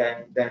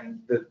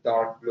than the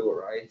dark blue,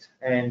 right?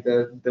 And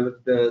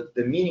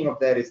the meaning of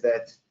that is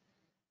that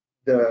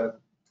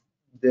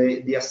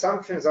the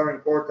assumptions are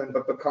important,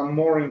 but become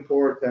more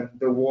important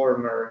the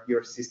warmer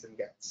your system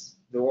gets,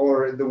 the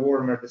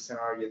warmer the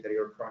scenario that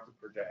you're trying to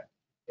project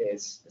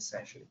is,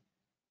 essentially.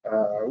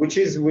 Which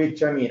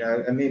I mean,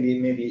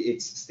 maybe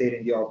it's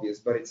stating the obvious,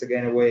 but it's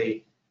again a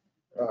way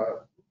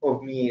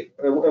for me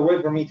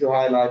to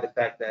highlight the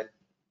fact that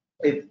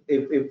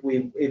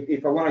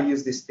if I want to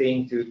use this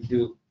thing to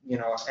do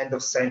end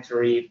of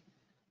century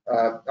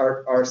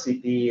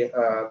RCP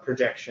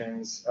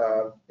projections,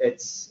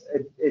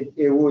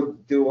 it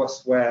would do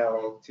us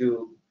well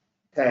to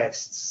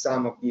test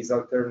some of these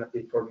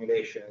alternative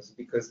formulations,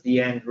 because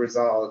the end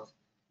result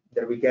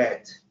that we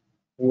get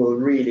will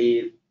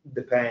really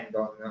depend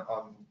on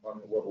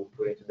what we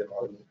put into the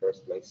model in the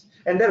first place.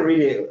 And that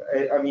really,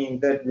 I mean,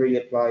 that really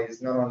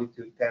applies not only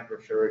to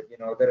temperature,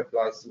 that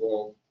applies to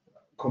all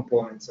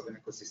components of an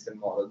ecosystem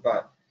model.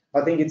 But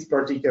I think it's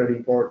particularly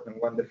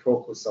important when the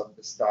focus of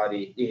the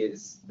study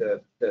is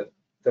the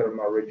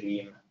thermal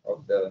regime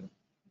of the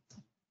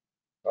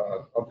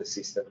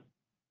system.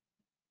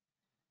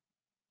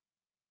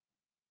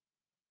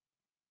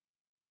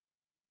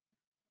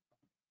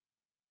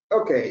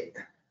 Okay,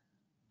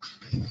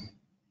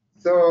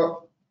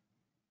 so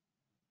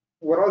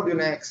what I'll do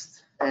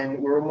next, and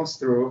we're almost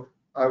through,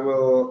 I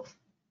will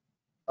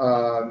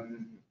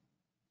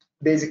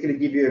basically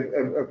give you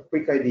a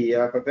quick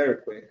idea, but very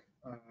quick,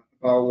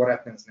 about what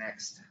happens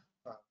next.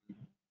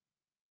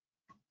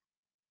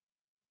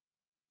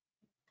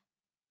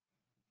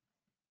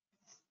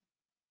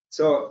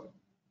 So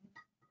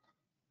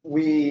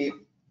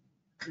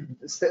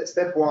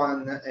step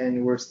 1,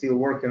 and we're still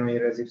working on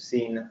it, as you've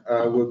seen,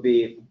 will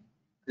be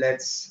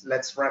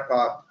let's wrap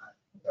up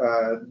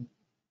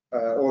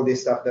all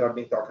this stuff that I've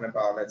been talking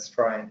about. Let's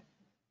try and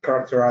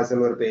characterize a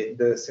little bit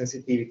the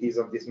sensitivities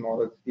of this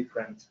model,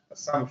 different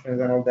assumptions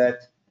and all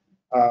that.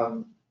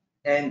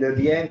 And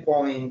the end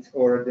point,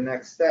 or the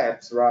next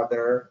steps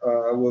rather,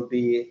 will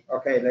be,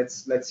 okay,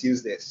 let's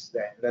use this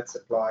then. Let's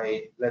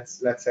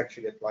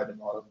actually apply the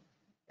model.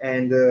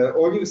 And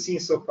all you've seen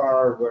so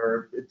far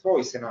were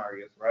toy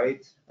scenarios,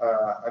 right?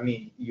 I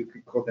mean, you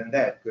could call them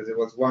that, because it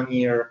was 1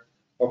 year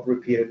of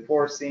repeated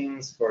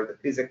forcings for the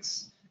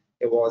physics.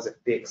 It was a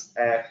fixed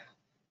F.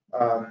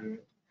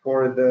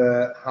 For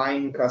the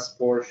hindcast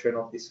portion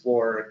of this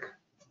work,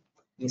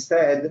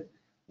 instead,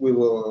 we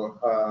will,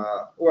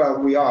 well,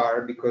 we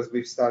are, because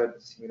we've started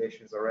the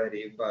simulations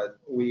already, but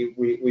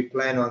we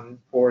plan on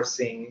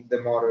forcing the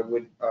model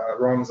with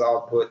ROM's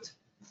output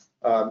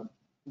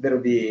That'll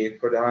be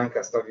for the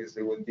hindcast,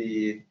 obviously, would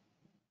be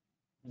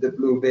the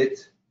blue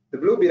bit. The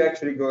blue bit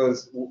actually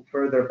goes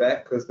further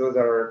back because those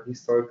are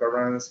historical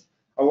runs.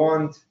 I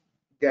won't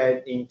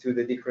get into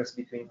the difference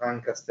between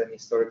hindcast and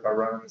historical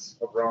runs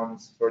of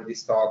ROMs for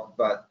this talk,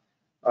 but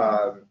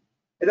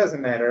it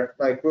doesn't matter.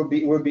 Like we'll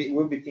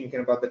be thinking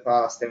about the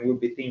past, and we'll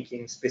be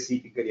thinking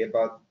specifically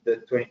about the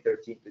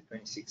 2013 to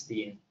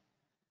 2016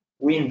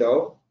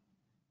 window.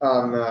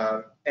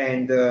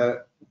 And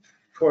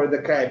for the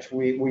catch,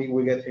 we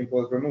get to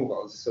impose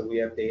removals. So we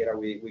have data,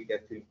 we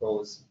get to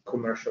impose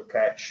commercial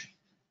catch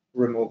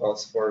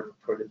removals for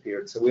the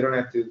period. So we don't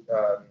have to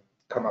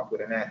come up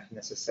with an F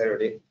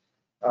necessarily.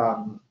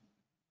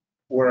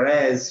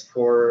 Whereas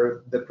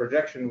for the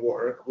projection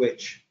work,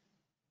 which,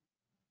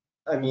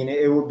 I mean,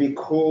 it would be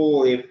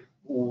cool if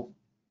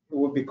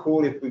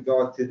we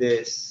got to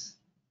this,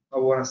 I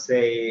want to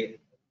say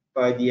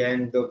by the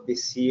end of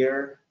this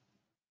year,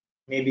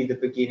 maybe the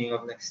beginning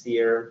of next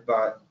year,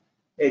 but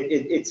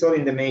it's all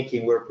in the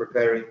making. We're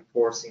preparing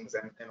forcings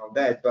and all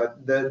that,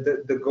 but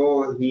the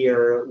goal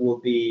here will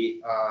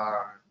be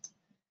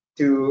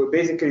to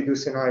basically do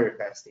scenario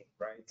testing,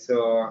 right?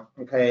 So,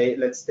 okay,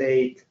 let's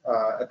take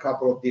a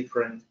couple of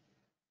different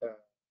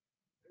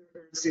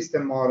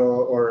system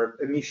model or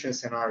emission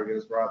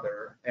scenarios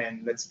rather,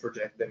 and let's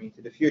project them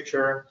into the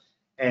future,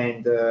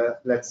 and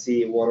let's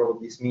see what all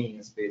of this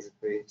means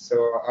basically.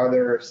 So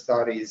other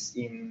studies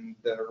in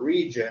the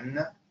region,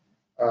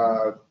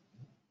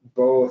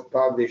 both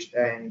published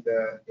and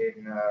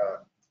in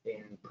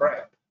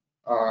PrEP,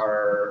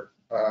 are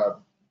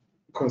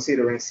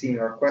considering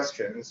similar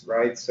questions,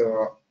 right?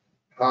 So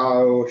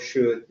how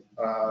should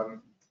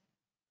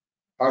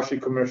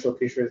commercial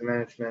fisheries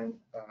management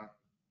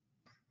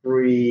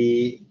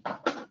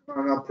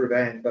not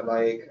prevent, but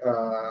like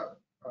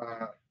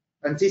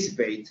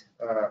anticipate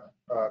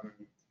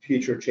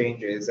future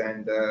changes,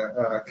 and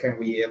can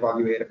we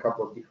evaluate a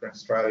couple of different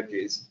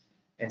strategies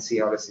and see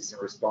how the system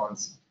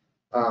responds?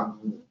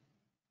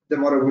 The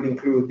model will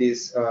include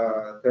these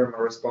thermal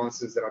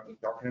responses that I've been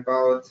talking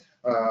about,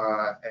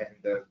 and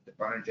the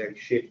energetic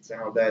shifts and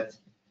all that.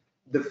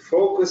 The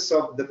focus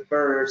of the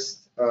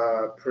first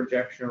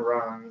projection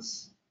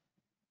runs,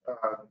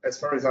 as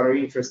far as our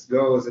interest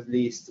goes, at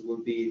least,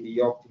 will be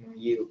the optimum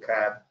yield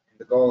cap in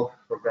the Gulf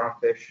for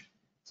groundfish.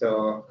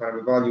 So kind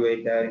of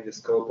evaluate that in the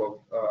scope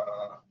of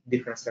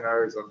different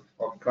scenarios of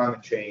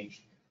climate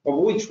change, of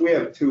which we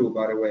have two,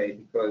 by the way,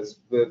 because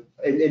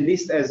at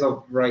least as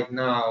of right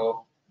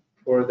now,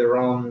 for the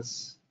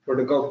ROMs, for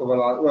the Gulf of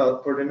Alaska,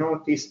 well, for the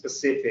Northeast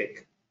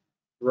Pacific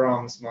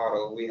ROMs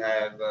model, we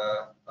have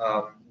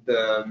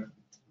the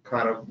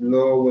kind of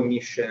low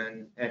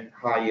emission and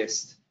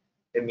highest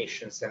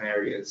emission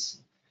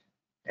scenarios,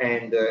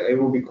 and it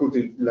would be cool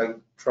to like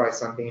try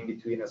something in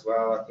between as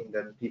well. I think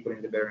that people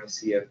in the Bering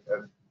Sea have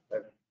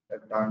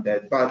done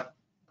that, but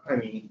I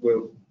mean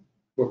we'll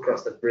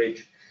cross that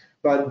bridge.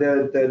 But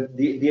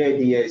the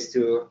idea is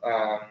to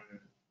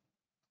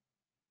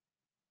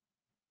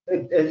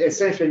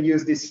essentially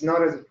use this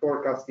not as a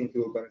forecasting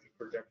tool but as a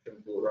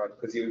projection tool, right?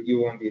 Because you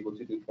won't be able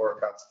to do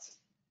forecasts,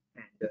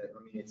 and I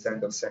mean it's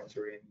end of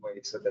century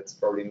anyway, so that's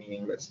probably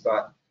meaningless.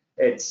 But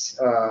it's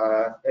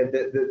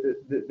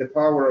the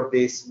power of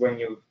this when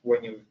you've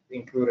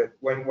included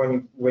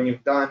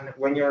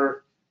when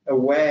you're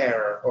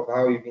aware of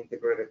how you've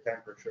integrated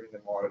temperature in the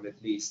model,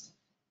 at least,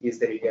 is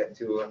that you get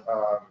to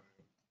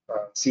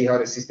see how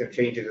the system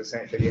changes,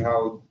 essentially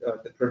how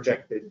the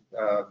projected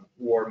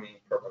warming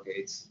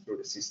propagates through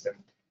the system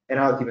and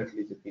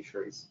ultimately to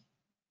fisheries.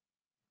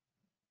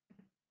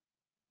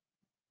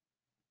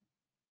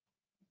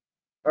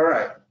 All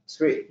right,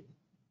 sweet.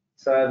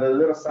 So I have a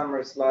little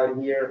summary slide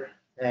here,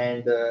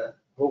 and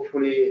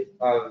hopefully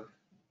I've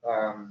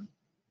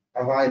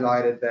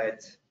highlighted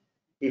that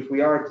if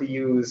we are to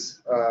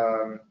use,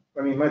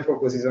 I mean, my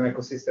focus is on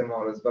ecosystem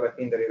models, but I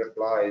think that it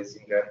applies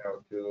in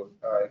general to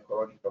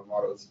ecological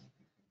models.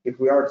 If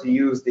we are to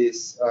use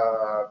this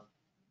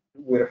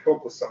with a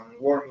focus on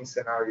warming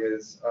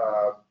scenarios,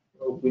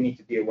 we need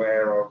to be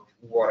aware of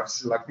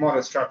what's like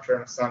model structure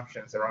and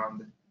assumptions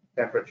around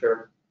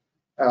temperature.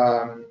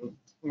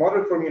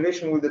 Model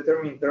formulation will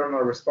determine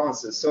thermal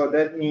responses. So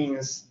that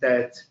means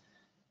that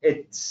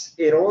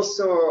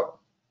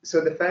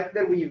so the fact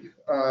that we've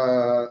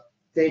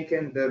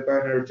taken the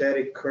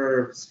bioenergetic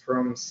curves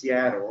from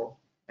Seattle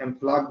and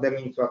plugged them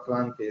into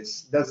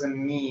Atlantis doesn't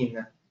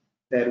mean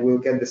that we'll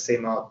get the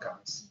same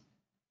outcomes.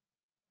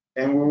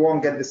 And we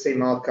won't get the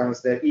same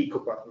outcomes that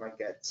EcoPath might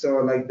get. So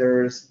like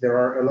there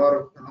are a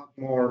lot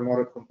more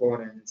model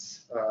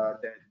components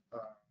that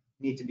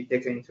need to be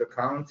taken into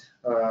account,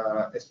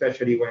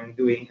 especially when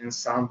doing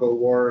ensemble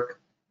work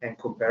and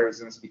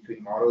comparisons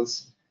between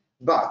models.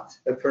 But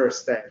the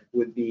first step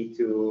would be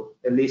to,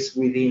 at least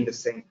within the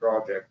same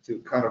project, to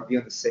kind of be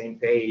on the same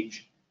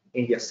page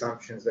in the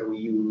assumptions that we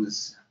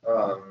use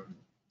around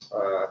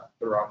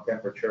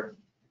temperature.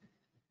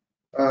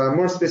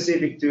 More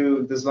specific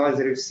to the slides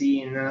that you've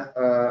seen,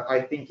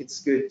 I think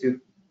it's good to,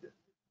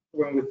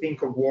 when we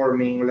think of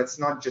warming, let's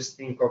not just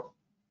think of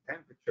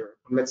temperature.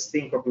 let's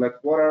think of like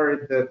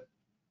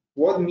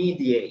what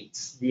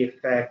mediates the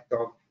effect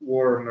of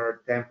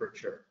warmer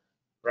temperature,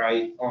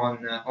 right,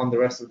 on the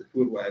rest of the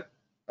food web,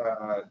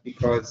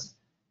 because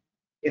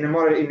in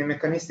a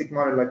mechanistic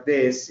model like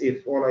this,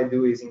 if all I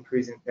do is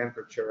increasing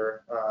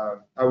temperature,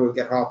 I will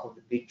get half of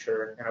the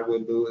picture and I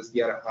will lose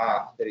the other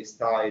half that is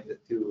tied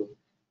to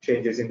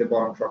changes in the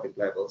bottom trophic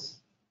levels.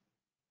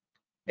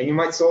 And you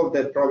might solve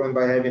that problem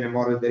by having a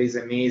model that is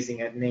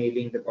amazing at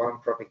nailing the bottom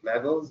trophic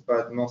levels,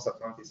 but most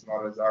Atlantis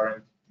models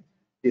aren't.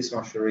 This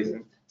one sure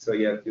isn't. So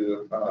you have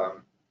to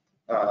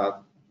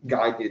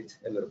guide it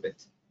a little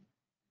bit,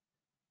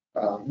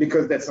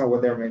 because that's not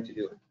what they're meant to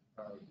do.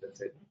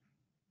 That's it.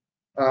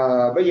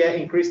 But yeah,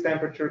 increased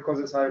temperature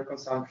causes higher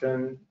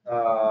consumption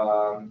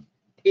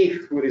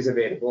if food is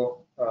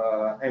available,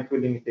 and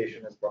food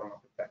limitation has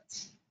bottom-up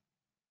effects.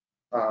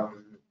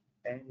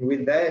 And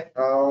with that,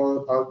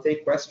 I'll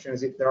take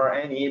questions if there are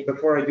any.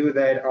 Before I do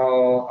that,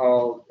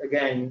 I'll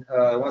again,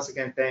 once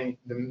again, thank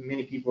the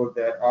many people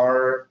that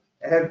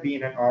have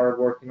been and are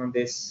working on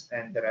this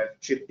and that have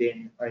chipped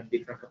in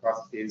different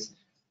capacities.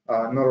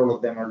 Not all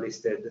of them are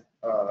listed,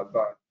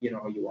 but you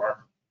know you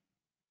are.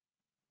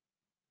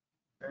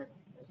 I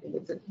think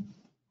that's it.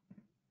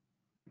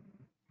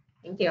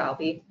 Thank you,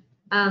 Albie.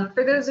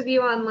 For those of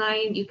you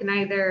online, you can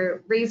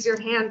either raise your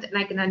hand and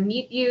I can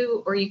unmute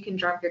you, or you can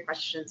drop your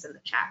questions in the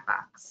chat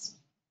box.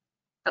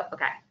 Oh,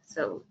 okay.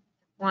 So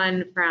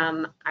one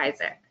from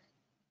Isaac.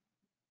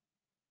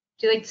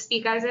 Would you like to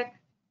speak, Isaac?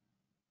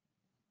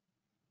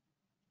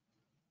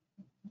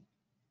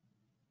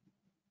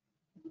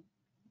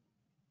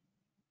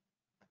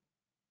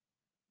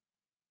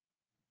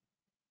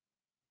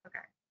 Okay.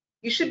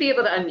 You should be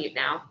able to unmute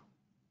now.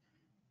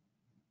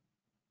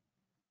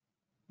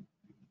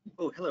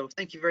 Oh, hello.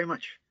 Thank you very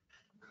much.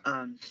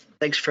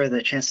 Thanks for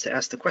the chance to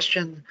ask the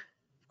question.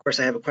 Of course,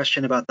 I have a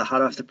question about the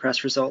hot off the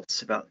press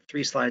results about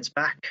 3 slides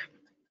back.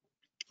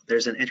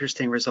 There's an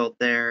interesting result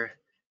there.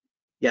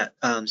 Yeah,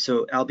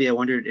 so Albie, I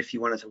wondered if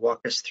you wanted to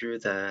walk us through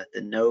the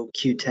no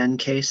Q10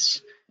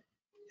 case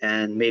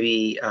and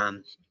maybe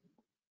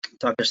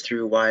talk us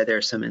through why there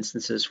are some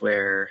instances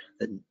where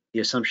the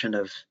assumption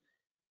of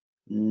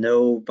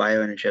no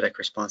bioenergetic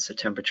response to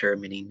temperature,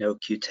 meaning no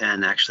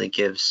Q10, actually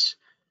gives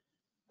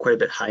quite a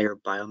bit higher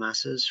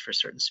biomasses for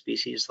certain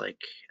species like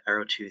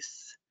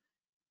arrowtooth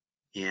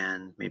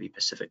and maybe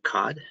Pacific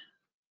cod.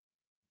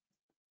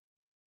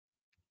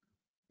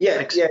 Yeah,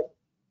 Thanks.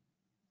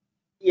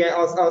 yeah.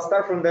 I'll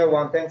start from that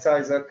one. Thanks,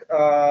 Isaac.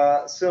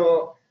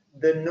 So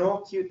the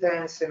no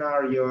Q10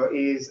 scenario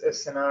is a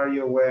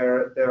scenario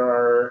where there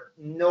are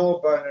no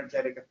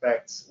bioenergetic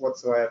effects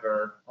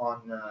whatsoever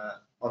on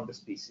the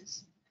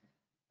species.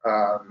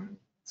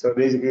 So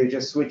basically, you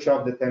just switch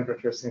off the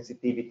temperature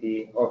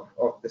sensitivity of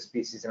the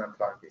species in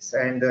Atlantis.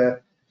 And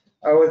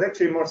I was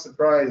actually more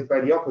surprised by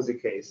the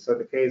opposite case. So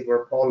the case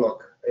where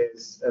pollock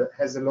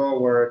has a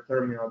lower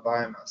terminal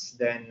biomass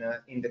than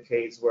in the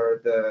case where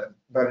the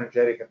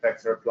bioenergetic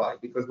effects are applied.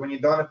 Because when you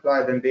don't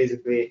apply them,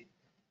 basically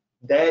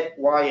that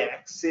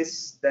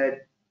y-axis,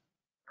 that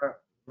I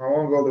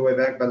won't go all the way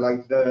back, but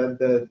like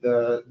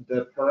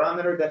the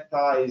parameter that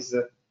ties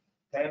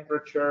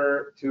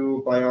temperature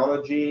to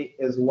biology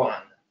is 1,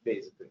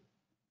 basically.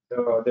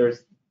 So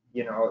there's,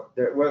 you know,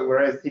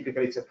 whereas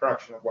typically it's a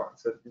fraction of 1.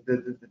 So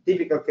the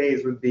typical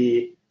case would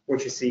be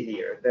what you see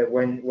here, that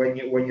when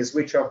you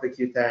switch off the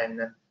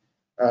Q10,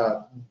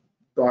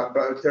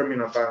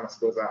 terminal biomass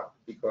goes up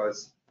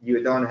because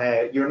you're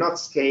not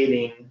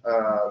scaling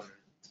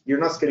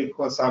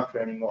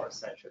consumption anymore,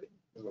 essentially,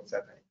 is what's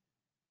happening.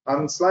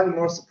 I'm slightly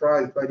more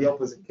surprised by the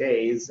opposite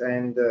case,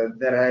 and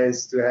that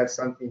has to have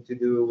something to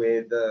do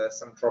with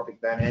some trophic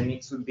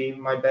dynamics would be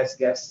my best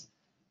guess.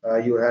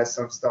 You have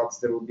some stocks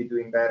that will be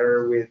doing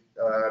better with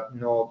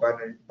no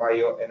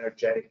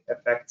bioenergetic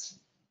effects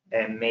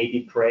and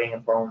maybe preying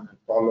upon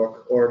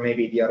pollock, or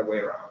maybe the other way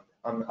around.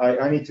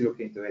 I need to look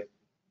into it.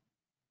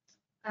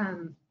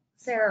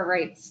 Sarah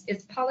writes,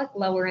 is pollock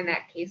lower in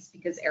that case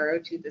because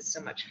arrowtooth is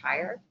so much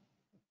higher?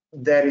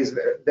 That is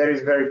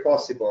very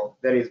possible.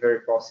 That is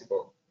very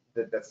possible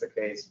that that's the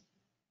case.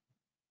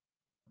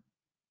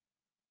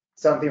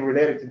 Something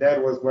related to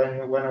that was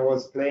when I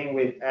was playing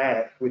with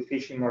F, with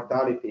fishing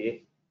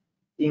mortality,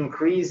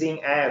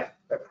 increasing F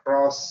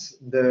across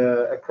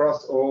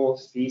all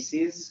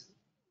species,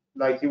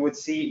 like you would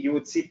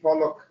see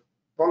pollock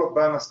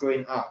biomass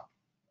going up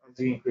as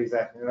you increase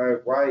F. And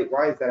like,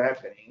 why is that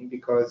happening?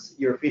 Because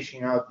you're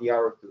fishing out the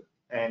arrowtooth,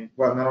 and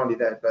well, not only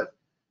that, but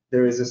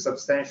there is a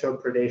substantial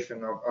predation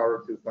of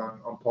arrowtooth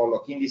on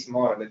pollock in this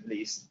model, at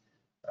least,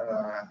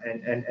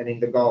 and in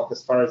the Gulf,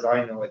 as far as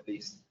I know, at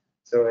least.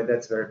 So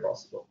that's very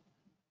possible.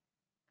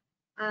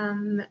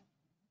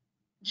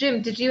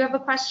 Jim, did you have a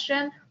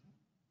question?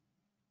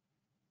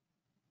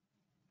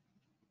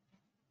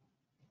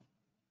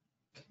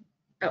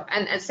 Oh,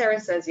 and as Sarah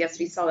says, yes,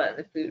 we saw that in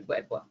the food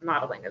web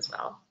modeling as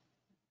well.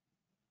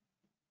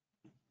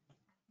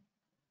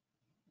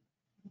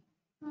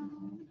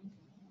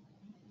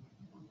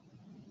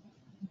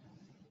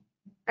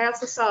 I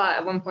also saw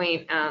at one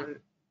point,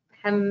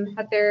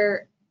 had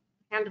their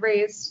hand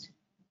raised.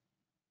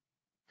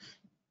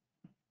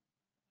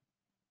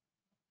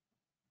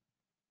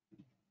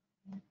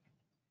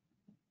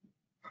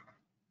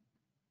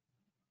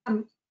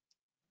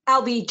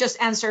 Albie just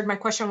answered my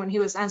question when he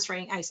was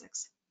answering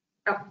Isaac's.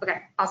 Oh,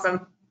 okay,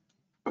 awesome.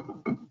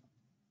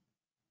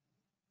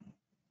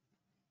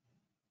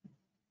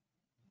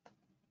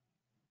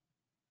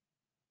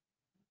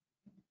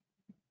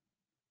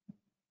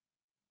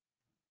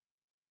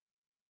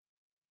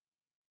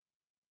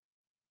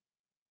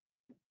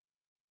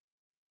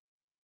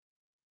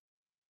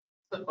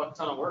 It's a fuck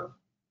ton of work.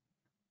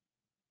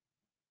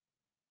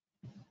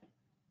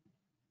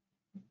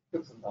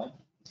 Took some time.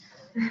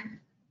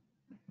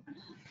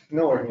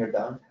 Nowhere near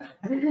done.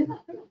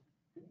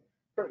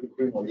 Probably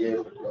 3 more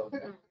years or so.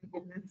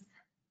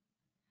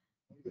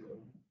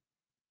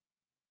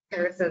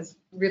 Sarah says,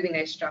 really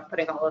nice job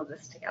putting all of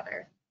this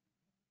together.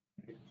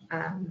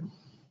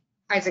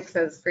 Isaac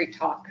says, great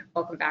talk.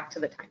 Welcome back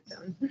to the time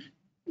zone.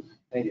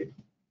 Thank you.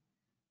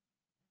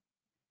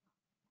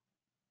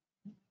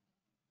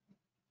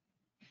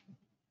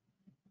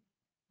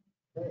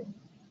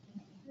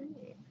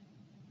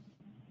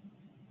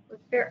 If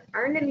there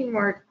aren't any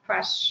more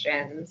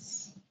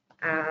questions,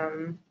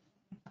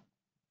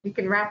 we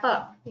can wrap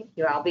up. Thank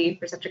you, Albie,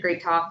 for such a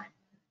great talk.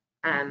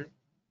 I'll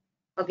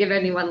give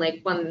anyone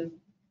like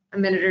a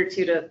minute or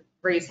two to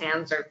raise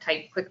hands or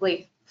type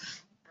quickly.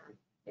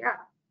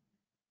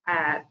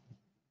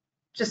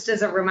 Just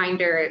as a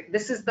reminder,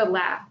 this is the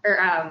last,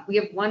 we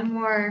have one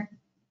more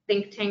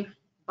think tank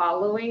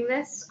following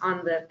this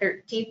on the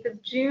 13th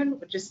of June,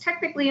 which is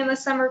technically in the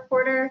summer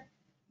quarter,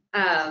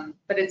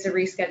 but it's a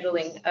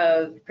rescheduling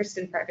of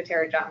Kristen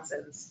Privitera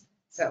Johnson's.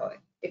 So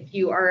if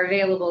you are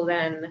available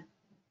then,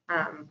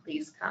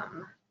 please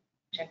come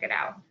check it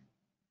out.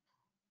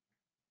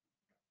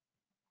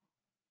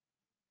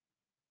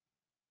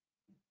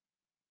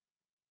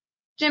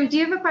 Jim, do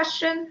you have a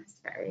question?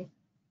 Sorry.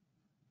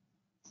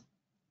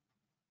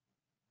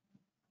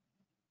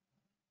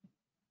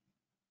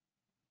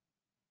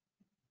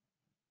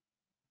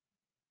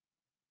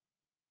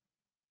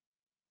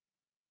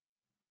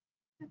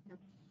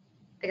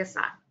 I guess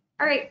not.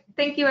 All right.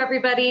 Thank you,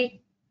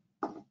 everybody.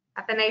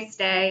 Have a nice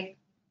day.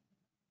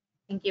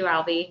 Thank you,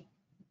 Albie.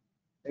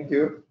 Thank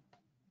you.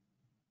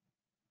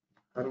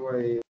 How do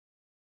I?